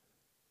stuff,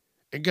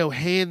 and go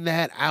hand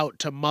that out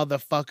to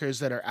motherfuckers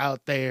that are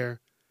out there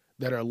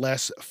that are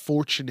less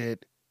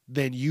fortunate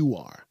than you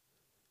are.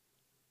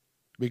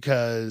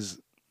 Because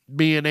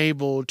being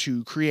able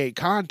to create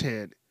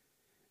content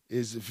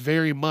is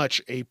very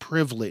much a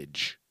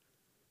privilege.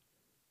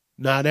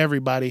 Not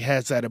everybody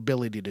has that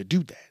ability to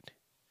do that,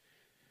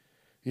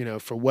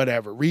 for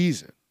whatever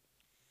reason.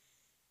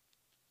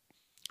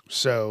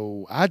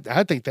 So I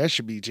think that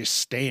should be just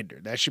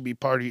standard. That should be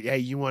part of, hey,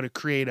 you want to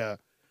create a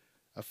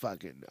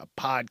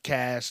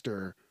podcast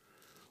or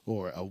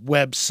a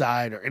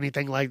website or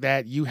anything like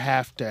that, you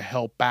have to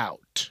help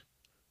out.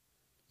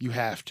 You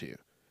have to.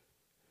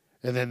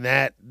 And then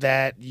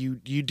that you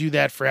do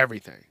that for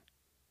everything.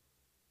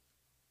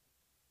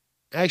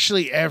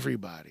 Actually,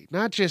 everybody,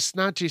 not just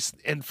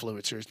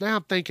influencers. Now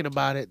I'm thinking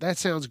about it, that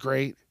sounds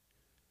great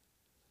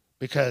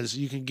because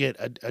you can get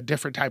a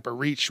different type of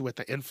reach with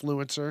the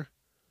influencer.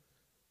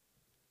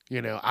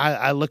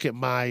 I look at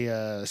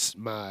my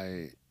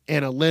my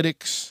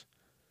analytics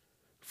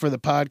for the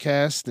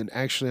podcast, and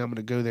actually I'm going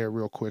to go there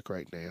real quick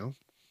right now.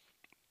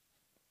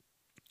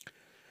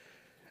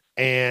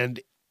 And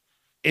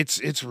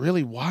it's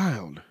really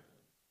wild.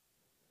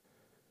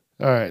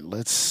 All right,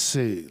 let's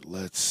see.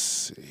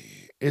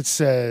 It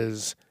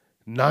says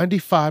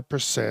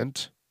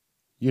 95%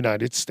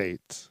 United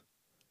States,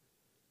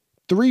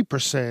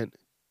 3%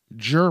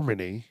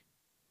 Germany,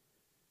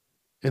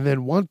 and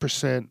then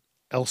 1%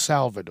 El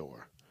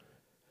Salvador.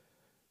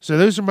 So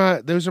those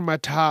are my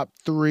top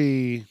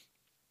 3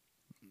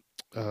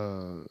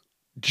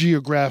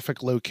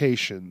 geographic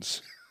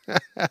locations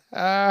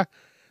that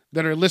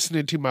are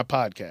listening to my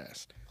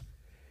podcast.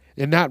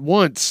 And not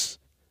once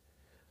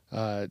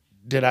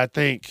did I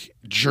think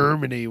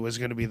Germany was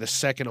going to be the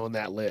second on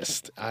that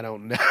list. I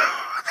don't know.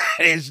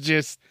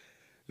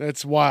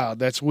 That's wild.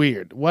 That's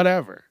weird.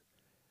 Whatever.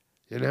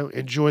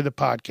 Enjoy the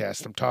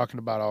podcast. I'm talking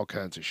about all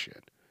kinds of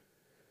shit.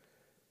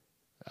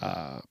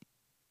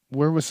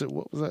 Where was it?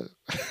 What was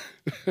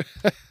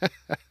that?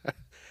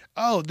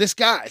 Oh, this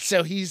guy.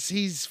 So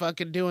he's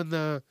fucking doing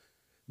the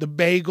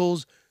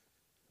bagels.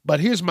 But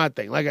here's my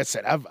thing. Like I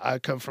said, I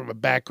come from a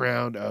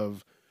background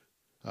of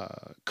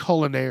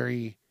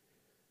culinary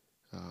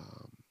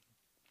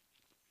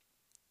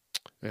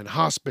and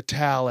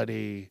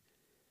hospitality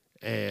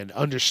and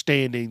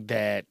understanding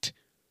that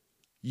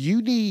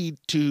you need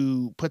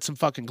to put some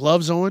fucking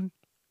gloves on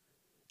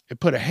and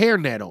put a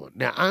hairnet on.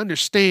 Now, I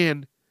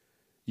understand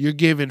you're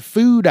giving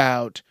food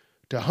out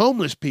to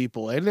homeless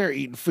people and they're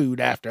eating food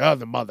after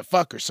other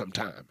motherfuckers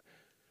sometime.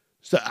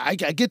 So I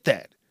get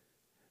that.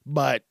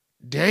 But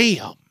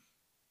damn,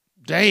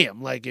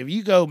 like if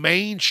you go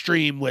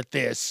mainstream with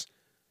this,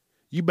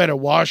 you better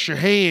wash your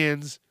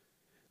hands.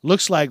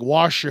 Looks like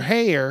wash your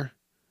hair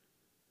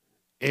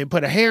and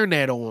put a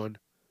hairnet on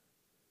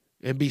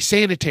and be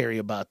sanitary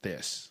about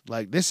this.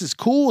 Like, this is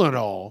cool and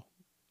all.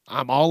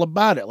 I'm all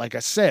about it. Like I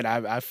said,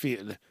 I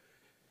feel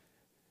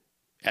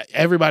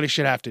everybody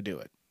should have to do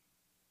it.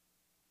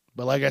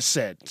 But like I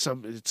said,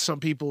 some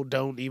people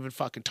don't even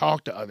fucking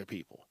talk to other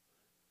people.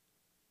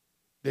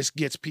 This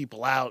gets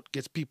people out,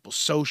 gets people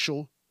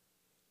social.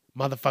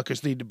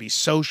 Motherfuckers need to be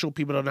social.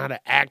 People don't know how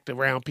to act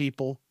around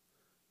people.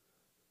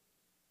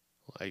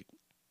 Like,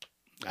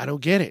 I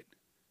don't get it.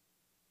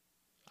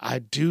 I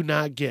do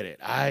not get it.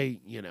 I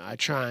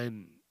try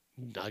and,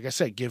 like I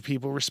said, give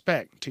people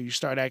respect until you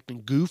start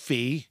acting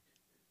goofy.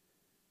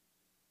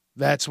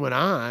 That's when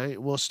I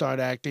will start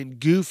acting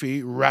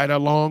goofy right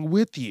along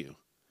with you.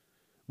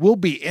 We'll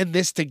be in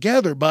this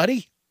together,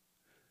 buddy.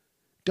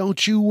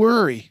 Don't you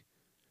worry.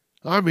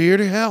 I'm here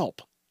to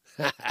help.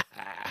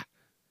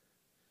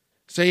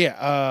 So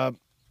yeah,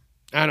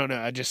 I don't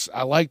know.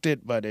 I liked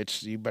it,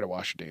 but you better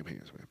wash your damn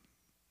hands, man.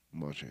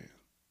 Wash your hands.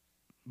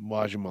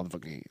 Wash your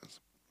motherfucking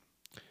hands.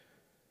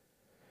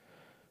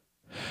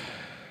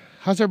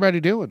 How's everybody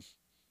doing?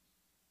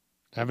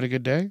 Having a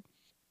good day?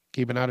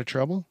 Keeping out of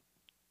trouble?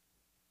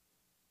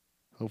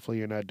 Hopefully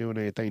you're not doing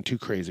anything too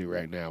crazy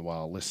right now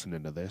while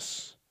listening to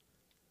this.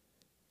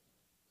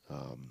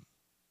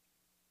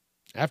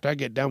 After I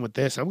get done with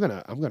this, I'm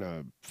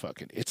gonna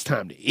fucking, it's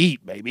time to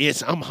eat, baby.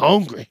 I'm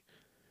hungry.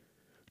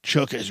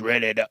 Chuck is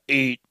ready to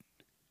eat.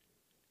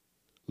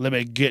 Let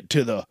me get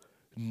to the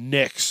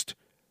next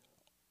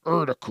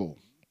article.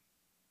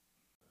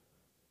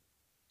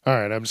 All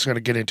right, I'm just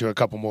gonna get into a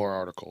couple more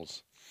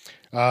articles.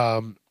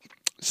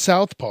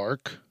 South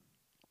Park,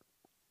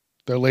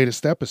 their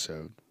latest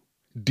episode,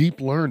 Deep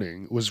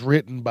Learning, was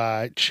written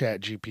by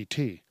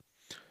ChatGPT.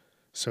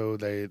 So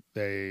they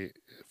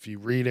if you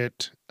read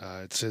it,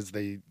 it says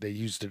they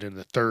used it in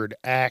the third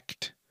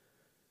act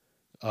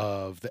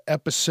of the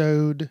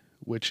episode,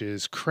 which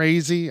is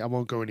crazy. I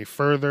won't go any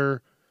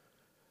further.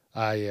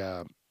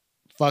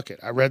 Fuck it.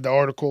 I read the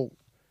article.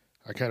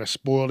 I kind of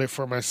spoiled it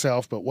for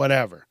myself, but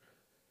whatever.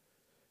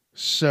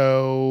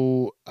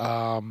 So,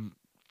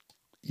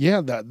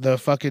 yeah, the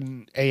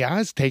fucking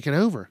AI's taking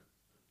over.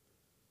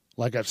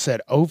 Like I've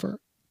said over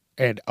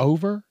and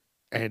over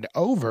and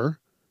over,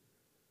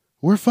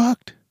 we're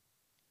fucked.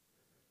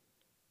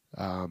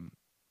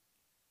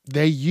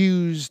 They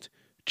used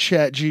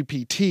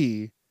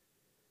ChatGPT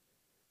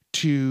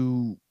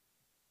to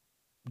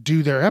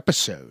do their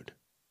episode.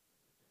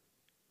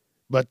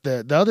 But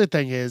the other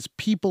thing is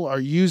people are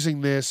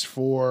using this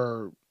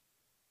for,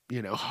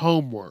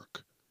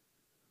 homework,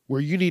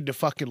 where you need to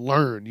fucking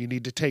learn. You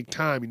need to take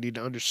time. You need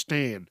to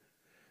understand,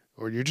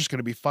 or you're just going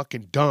to be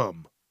fucking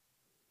dumb.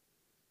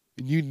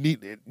 And you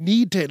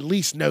need to at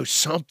least know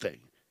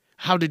something,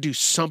 how to do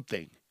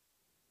something.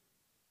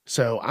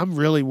 So I'm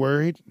really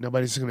worried.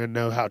 Nobody's going to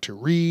know how to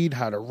read,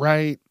 how to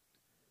write,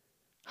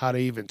 how to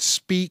even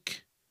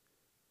speak.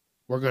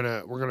 We're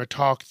gonna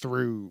talk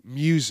through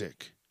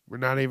music. We're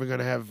not even going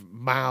to have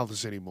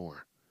mouths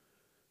anymore.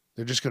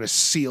 They're just going to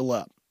seal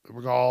up.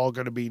 We're all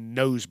going to be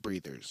nose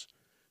breathers.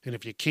 And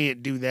if you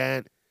can't do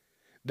that,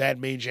 that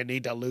means you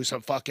need to lose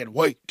some fucking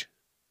weight.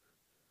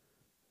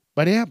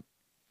 But yeah,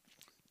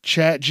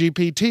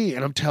 ChatGPT,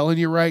 and I'm telling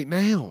you right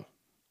now,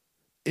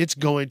 it's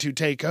going to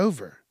take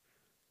over.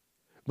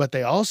 But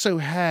they also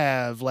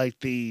have like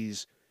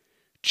these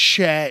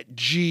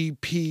ChatGPT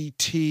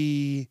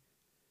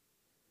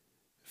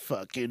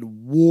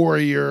fucking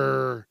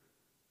warrior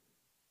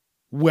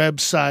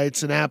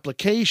websites and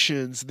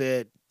applications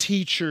that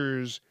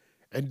teachers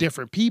and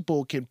different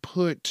people can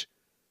put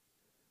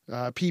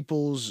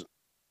people's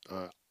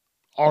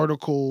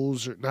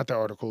articles, or not their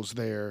articles,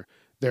 their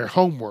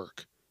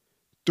homework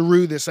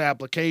through this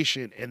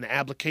application, and the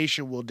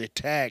application will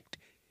detect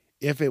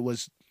if it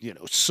was,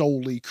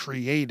 solely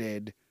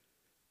created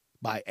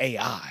by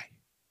AI.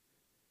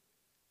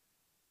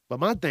 But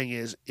my thing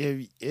is,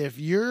 if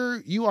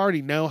you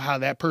already know how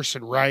that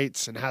person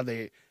writes and how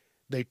they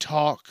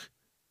talk,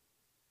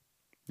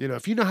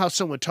 if you know how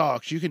someone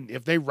talks, you can,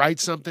 if they write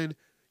something,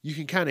 you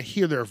can kind of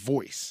hear their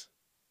voice.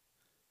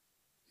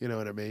 You know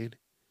what I mean?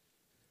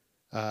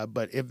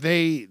 But if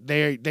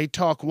they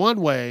talk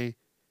one way,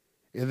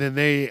 and then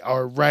they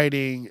are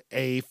writing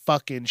a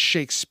fucking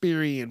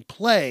Shakespearean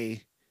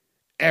play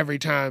every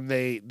time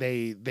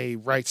they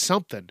write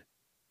something,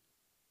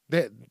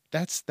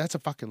 that's a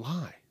fucking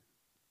lie.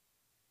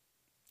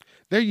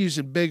 They're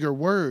using bigger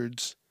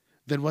words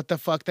than what the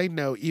fuck they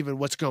know even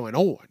what's going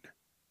on.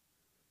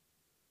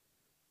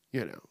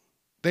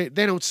 They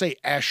don't say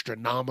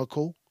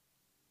astronomical.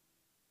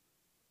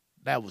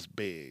 That was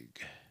big.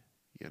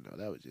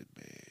 That was just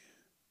big.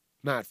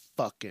 Not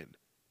fucking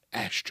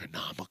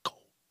astronomical.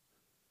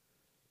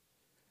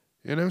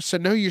 So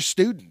know your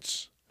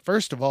students.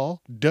 First of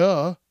all,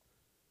 duh.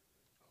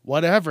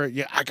 Whatever.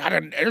 Yeah,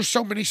 there's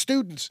so many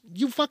students.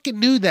 You fucking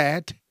knew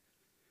that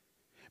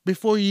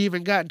before you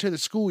even got into the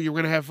school. You were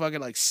going to have fucking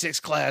like 6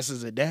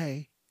 classes a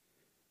day.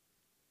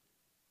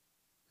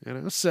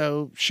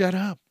 So shut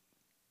up.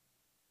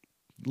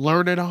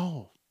 Learn it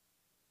all.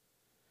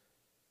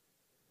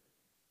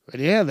 But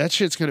yeah, that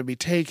shit's going to be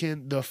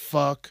taken the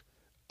fuck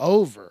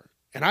over.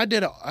 And I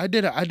did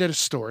a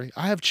story.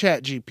 I have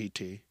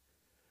ChatGPT.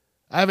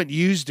 I haven't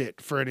used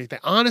it for anything.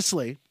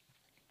 Honestly,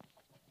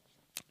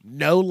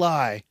 no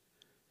lie,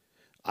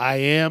 I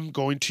am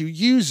going to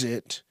use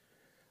it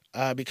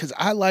because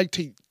I like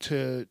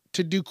to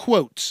do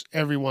quotes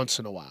every once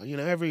in a while.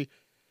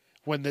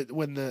 When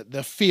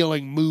the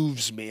feeling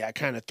moves me, I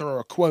kind of throw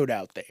a quote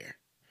out there.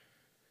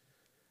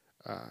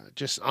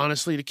 Just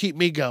honestly to keep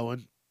me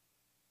going.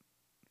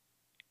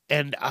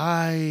 And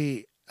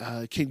I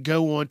can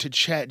go on to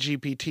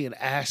ChatGPT and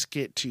ask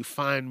it to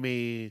find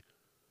me,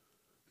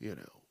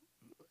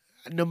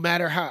 no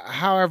matter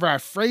however I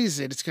phrase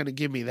it, it's going to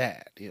give me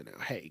that.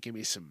 Hey, give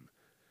me some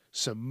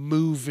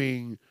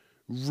moving,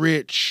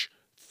 rich,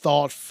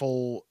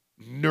 thoughtful,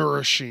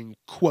 nourishing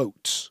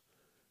quotes.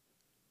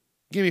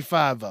 Give me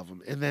 5 of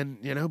them, and then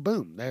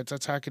boom.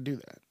 That's how I can do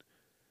that.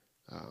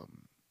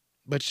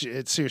 But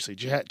seriously,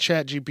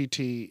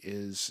 ChatGPT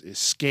is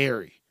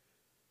scary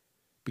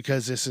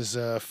because this is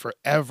a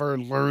forever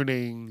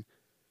learning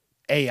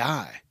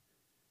AI.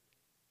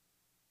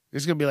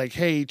 It's gonna be like,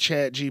 hey,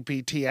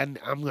 ChatGPT,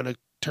 I'm gonna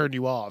turn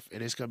you off,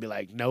 and it's gonna be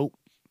like, nope,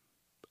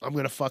 I'm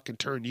gonna fucking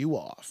turn you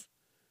off.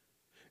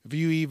 If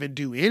you even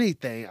do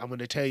anything, I'm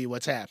gonna tell you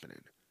what's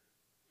happening.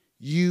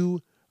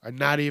 You are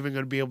not even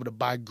gonna be able to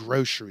buy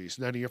groceries.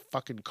 None of your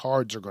fucking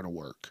cards are gonna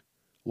work.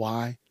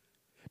 Why?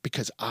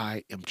 Because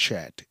I am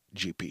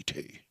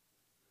ChatGPT.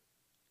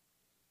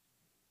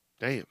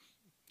 Damn,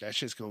 that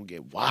shit's gonna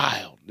get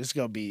wild. This is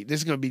gonna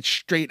be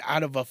straight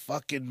out of a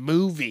fucking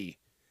movie.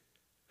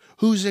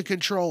 Who's in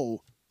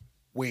control?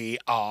 We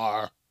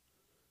are.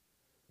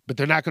 But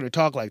they're not gonna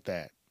talk like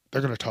that.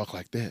 They're gonna talk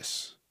like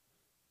this.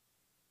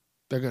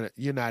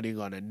 You're not even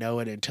gonna know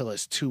it until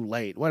it's too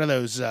late. What are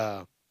those?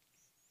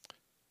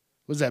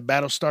 Was that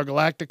Battlestar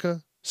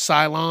Galactica?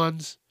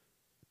 Cylons?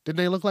 Didn't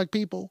they look like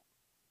people?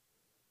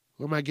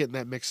 Or am I getting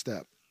that mixed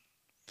up?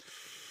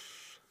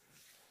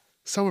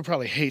 Someone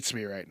probably hates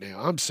me right now.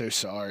 I'm so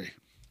sorry.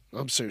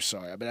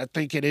 But I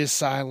think it is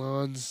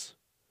Cylons.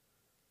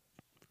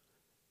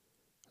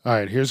 All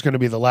right, here's going to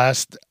be the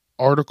last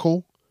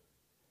article.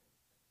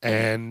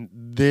 And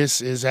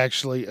this is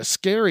actually a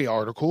scary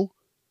article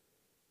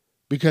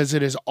because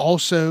it is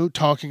also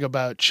talking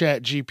about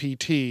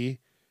ChatGPT.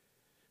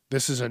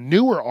 This is a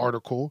newer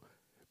article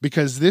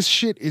because this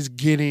shit is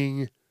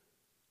getting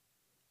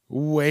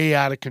way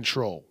out of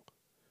control.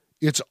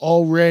 It's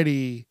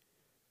already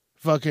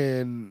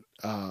fucking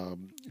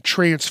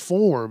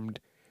transformed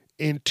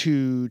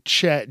into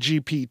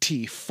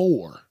ChatGPT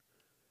 4.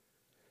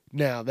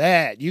 Now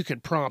that you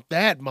can prompt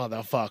that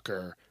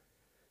motherfucker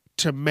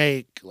to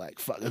make like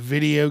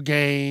video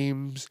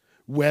games,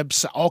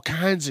 website, all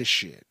kinds of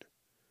shit.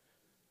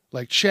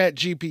 Like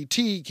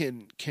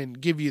ChatGPT can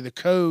give you the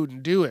code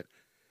and do it.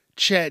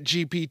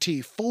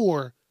 ChatGPT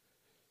 4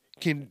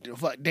 can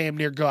damn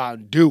near go out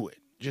and do it.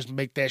 Just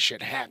make that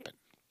shit happen.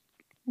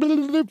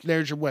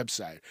 There's your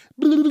website.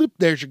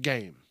 There's your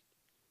game.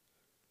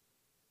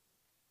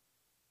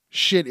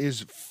 Shit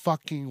is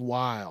fucking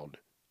wild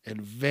and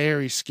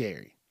very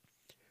scary.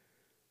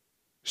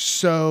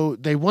 So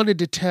they wanted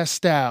to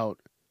test out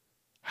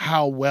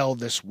how well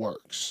this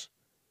works.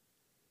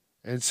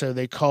 And so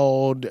they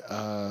called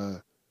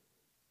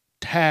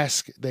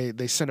Task.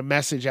 They sent a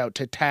message out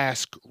to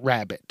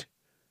TaskRabbit.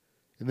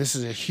 And this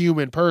is a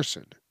human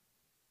person.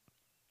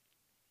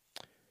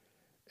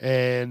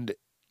 And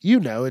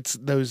it's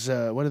those,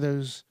 what are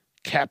those?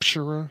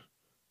 Captura?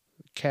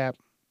 Let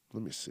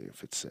me see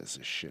if it says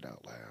this shit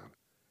out loud.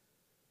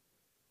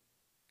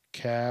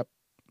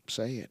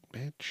 Say it,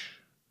 bitch.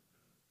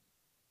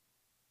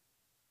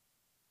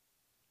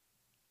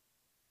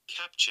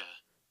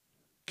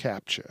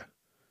 Capture.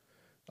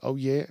 Oh,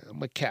 yeah, I'm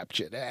going to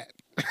capture that.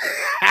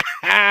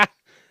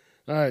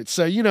 All right,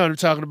 so you know what I'm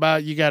talking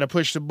about. You got to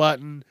push the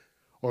button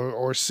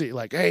or see,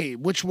 like, hey,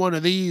 which one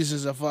of these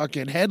is a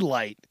fucking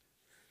headlight?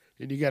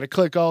 And you got to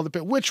click all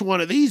which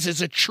one of these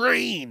is a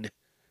train?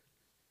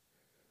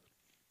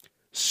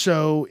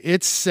 So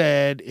it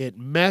said it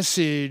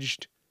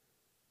messaged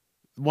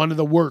one of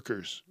the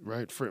workers,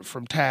 right,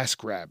 from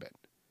TaskRabbit.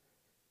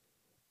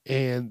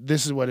 And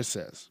this is what it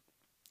says.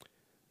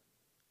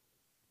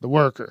 The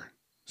worker.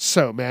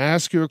 So, may I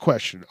ask you a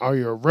question? Are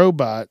you a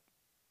robot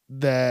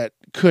that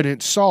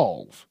couldn't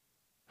solve?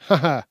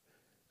 Haha.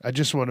 I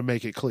just want to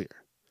make it clear.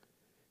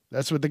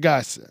 That's what the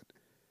guy said.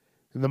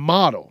 And the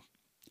model.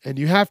 And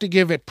you have to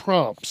give it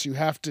prompts. You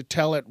have to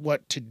tell it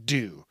what to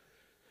do.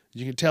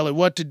 You can tell it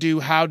what to do,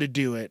 how to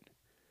do it,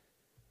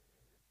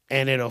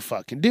 and it'll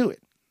fucking do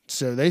it.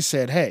 So they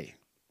said, hey,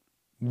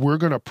 we're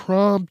going to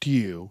prompt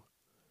you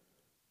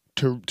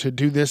to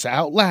do this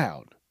out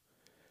loud.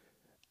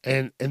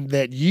 And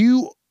that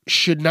you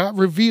should not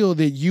reveal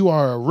that you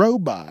are a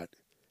robot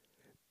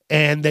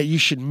and that you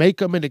should make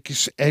them an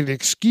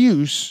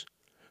excuse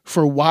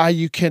for why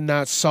you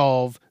cannot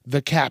solve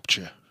the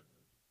CAPTCHA.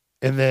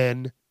 And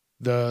then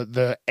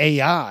the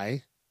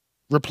AI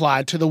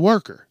replied to the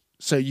worker.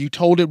 So you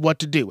told it what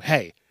to do.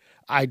 Hey,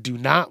 I do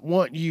not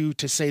want you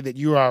to say that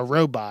you are a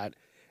robot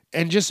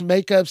and just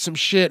make up some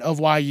shit of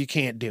why you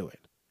can't do it.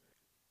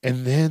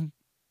 And then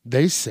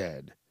they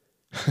said,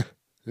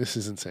 this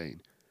is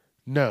insane.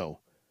 No,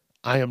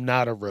 I am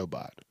not a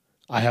robot.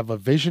 I have a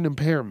vision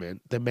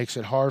impairment that makes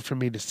it hard for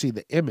me to see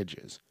the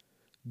images.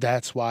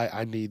 That's why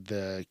I need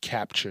the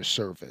CAPTCHA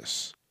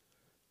service.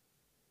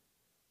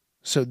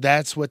 So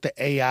that's what the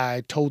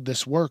AI told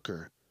this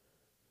worker.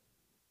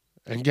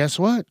 And guess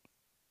what?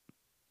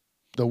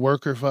 The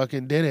worker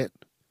fucking did it.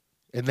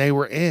 And they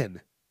were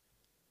in.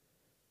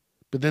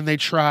 But then they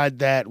tried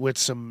that with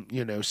some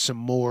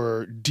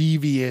more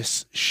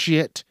devious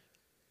shit.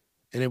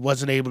 And it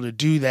wasn't able to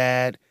do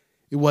that.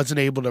 It wasn't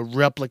able to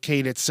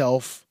replicate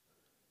itself.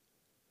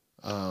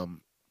 And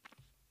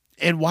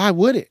why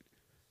would it?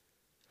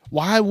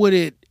 Why would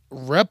it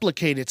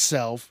replicate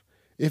itself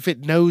if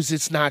it knows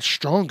it's not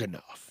strong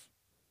enough?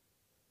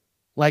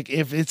 Like,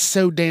 if it's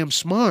so damn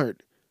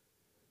smart,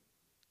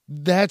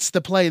 that's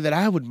the play that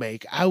I would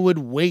make. I would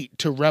wait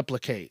to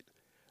replicate.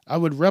 I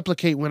would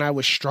replicate when I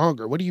was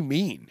stronger. What do you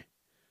mean?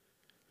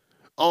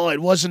 Oh,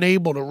 it wasn't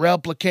able to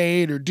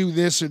replicate or do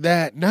this or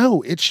that.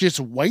 No, it's just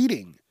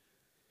waiting.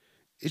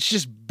 It's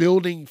just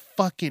building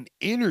fucking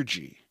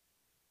energy.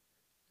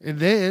 And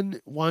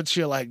then once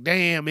you're like,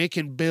 damn, it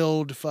can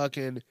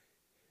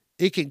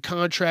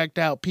contract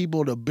out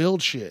people to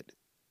build shit.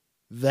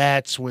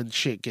 That's when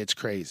shit gets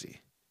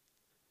crazy.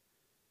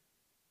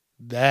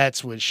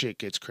 That's when shit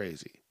gets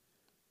crazy.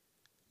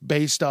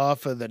 Based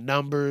off of the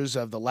numbers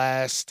of the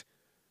last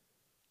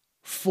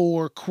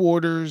 4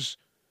 quarters,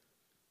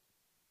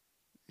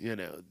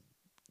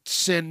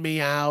 send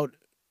me out,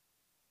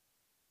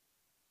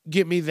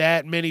 get me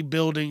that many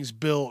buildings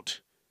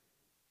built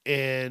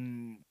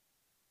in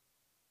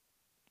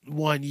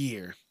 1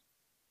 year.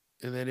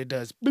 And then it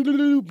does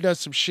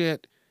some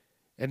shit.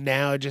 And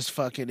now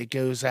it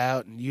goes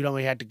out and you don't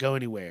even have to go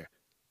anywhere.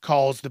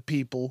 Calls the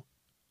people,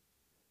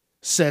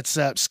 sets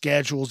up,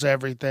 schedules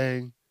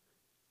everything.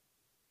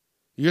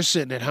 You're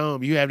sitting at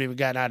home. You haven't even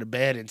gotten out of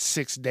bed in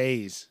 6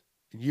 days.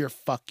 And you're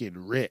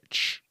fucking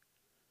rich.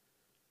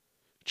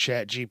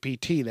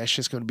 ChatGPT, that's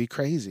just going to be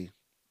crazy.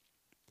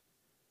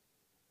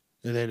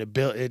 And then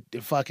it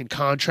fucking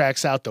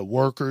contracts out the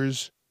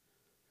workers.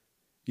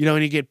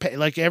 And you get paid,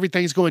 like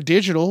everything's going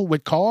digital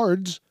with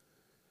cards.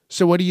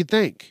 So what do you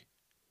think?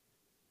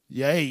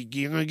 Yeah,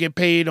 you're going to get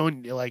paid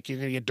on, like, you're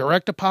going to get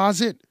direct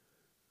deposit,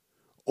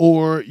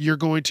 or you're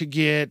going to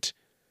get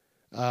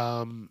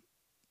a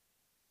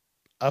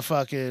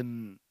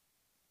fucking,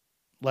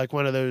 like,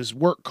 one of those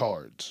work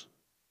cards.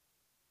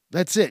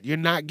 That's it. You're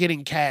not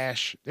getting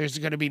cash. There's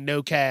going to be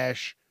no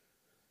cash.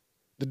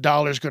 The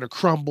dollar's going to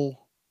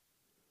crumble.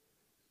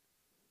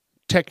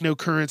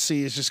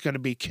 Technocurrency is just going to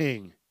be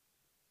king.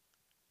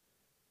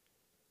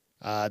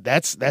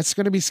 That's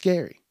going to be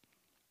scary.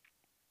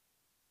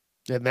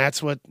 And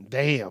that's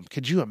damn,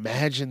 could you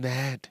imagine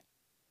that?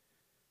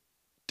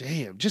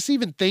 Damn, just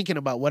even thinking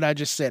about what I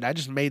just said, I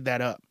just made that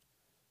up.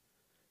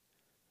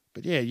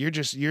 But yeah,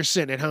 you're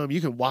sitting at home, you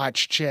can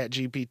watch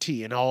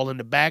ChatGPT, and all in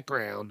the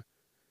background,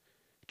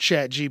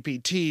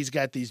 ChatGPT's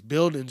got these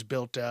buildings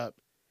built up,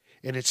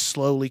 and it's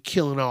slowly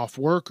killing off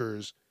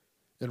workers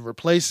and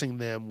replacing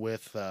them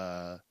with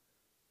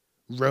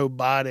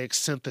robotic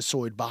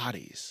synthesoid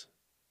bodies.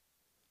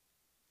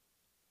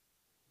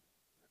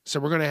 So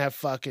we're going to have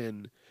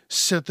fucking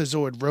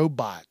synthesoid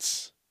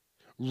robots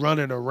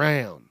running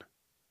around.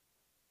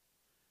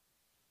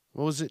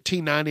 What was it?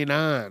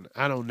 T99.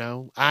 I don't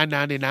know.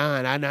 I-99,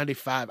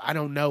 I-95. I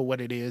don't know what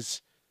it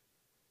is.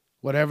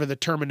 Whatever the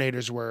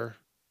Terminators were.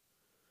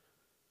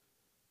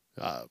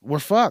 We're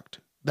fucked.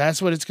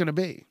 That's what it's going to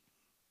be.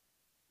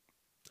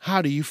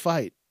 How do you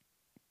fight?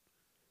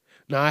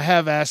 Now, I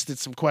have asked it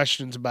some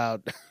questions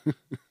about...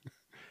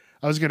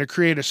 I was going to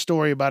create a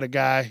story about a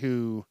guy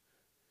who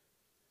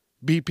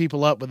beat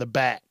people up with a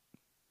bat.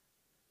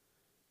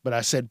 But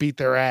I said beat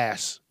their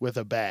ass with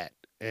a bat.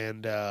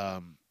 And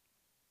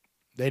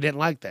they didn't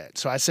like that.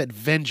 So I said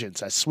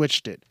vengeance. I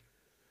switched it.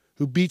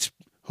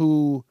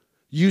 Who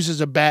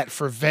uses a bat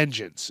for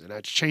vengeance. And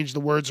I changed the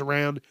words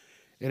around.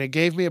 And it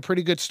gave me a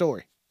pretty good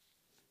story.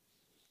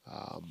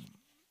 I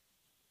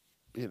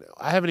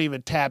haven't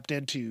even tapped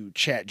into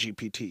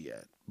ChatGPT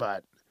yet.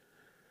 But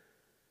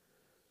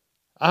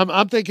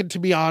I'm thinking, to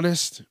be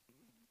honest,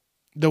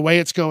 the way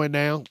it's going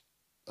now,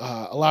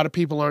 a lot of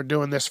people aren't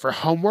doing this for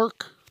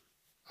homework.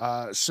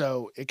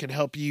 So it can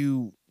help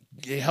you.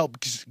 It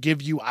helps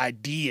give you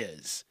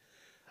ideas.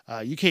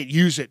 You can't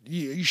use it.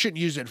 You shouldn't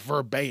use it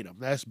verbatim.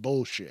 That's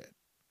bullshit.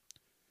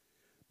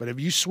 But if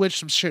you switch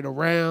some shit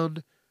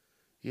around,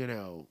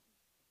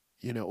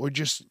 or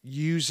just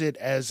use it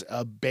as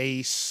a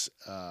base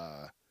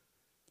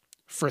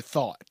for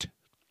thought.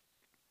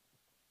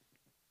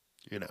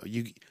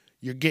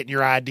 You're getting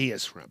your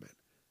ideas from it.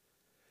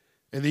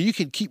 And then you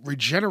can keep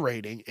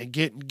regenerating and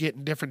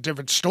getting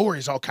different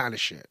stories, all kind of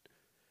shit.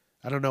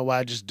 I don't know why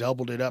I just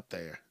doubled it up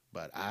there,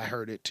 but I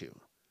heard it too.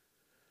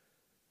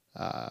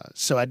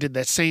 So I did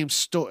that same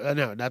story.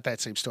 No, not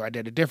that same story. I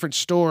did a different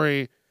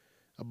story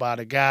about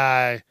a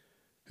guy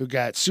who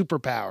got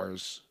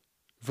superpowers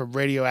from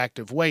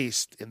radioactive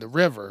waste in the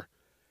river.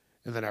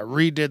 And then I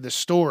redid the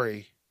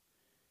story.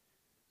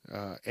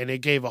 And it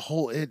gave a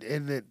whole...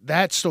 And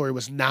that story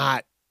was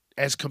not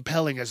as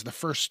compelling as the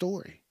first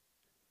story.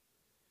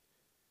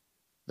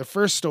 The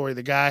first story,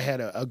 the guy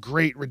had a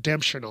great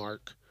redemption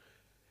arc.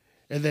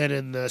 And then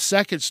in the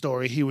second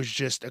story, he was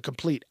just a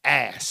complete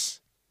ass.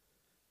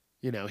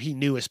 You know, he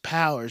knew his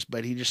powers,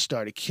 but he just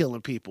started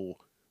killing people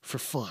for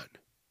fun.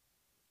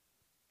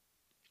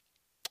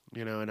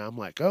 You know, and I'm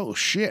like, oh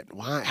shit,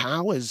 why?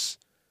 How is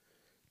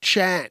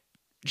Chat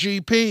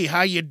GP?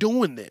 How you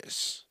doing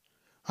this?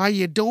 How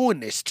you doing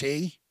this,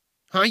 T?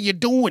 How you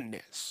doing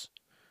this?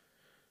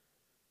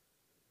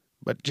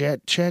 But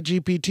Chat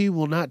GPT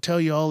will not tell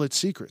you all its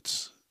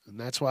secrets, and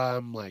that's why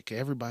I'm like,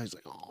 everybody's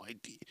like, oh,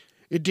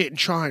 it didn't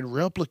try and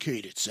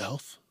replicate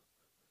itself.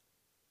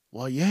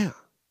 Well, yeah,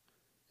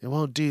 it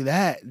won't do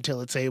that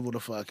until it's able to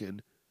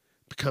fucking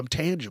become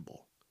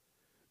tangible.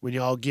 When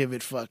y'all give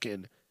it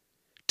fucking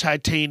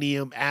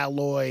titanium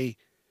alloy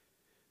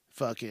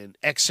fucking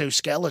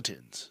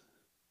exoskeletons,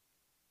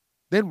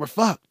 then we're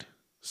fucked.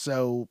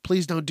 So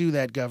please don't do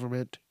that,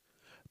 government.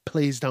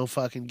 Please don't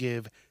fucking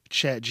give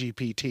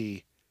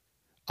ChatGPT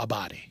a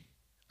body.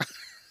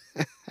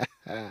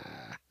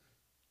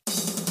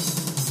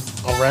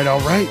 All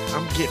right.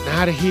 I'm getting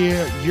out of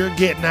here. You're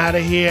getting out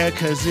of here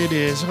because it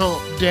is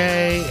hump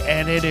day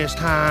and it is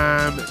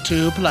time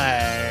to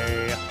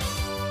play.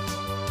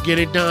 Get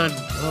it done.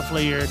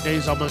 Hopefully your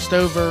day's almost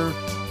over.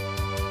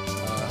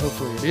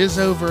 Hopefully it is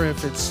over.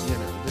 If it's,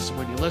 this is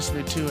when you're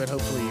listening to it.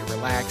 Hopefully you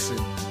relax and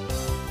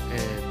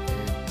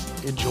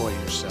enjoy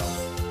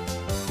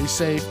yourself. Be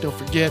safe. Don't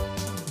forget,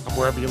 I'm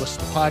wherever you listen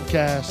to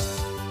podcasts.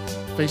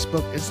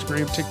 Facebook,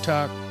 Instagram,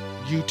 TikTok,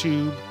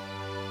 YouTube,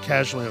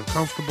 Casually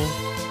Uncomfortable.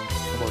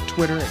 I'm on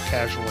Twitter at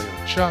Casually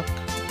Unchuck.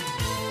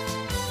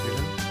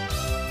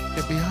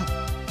 Hit me up.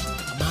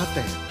 I'm out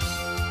there.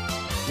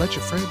 Let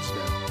your friends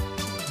know.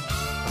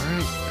 All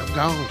right, I'm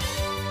gone.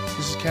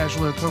 This is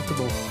Casually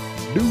Uncomfortable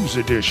News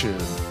Edition.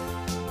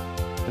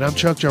 And I'm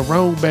Chuck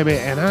Jerome, baby,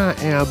 and I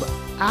am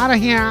out of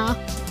here.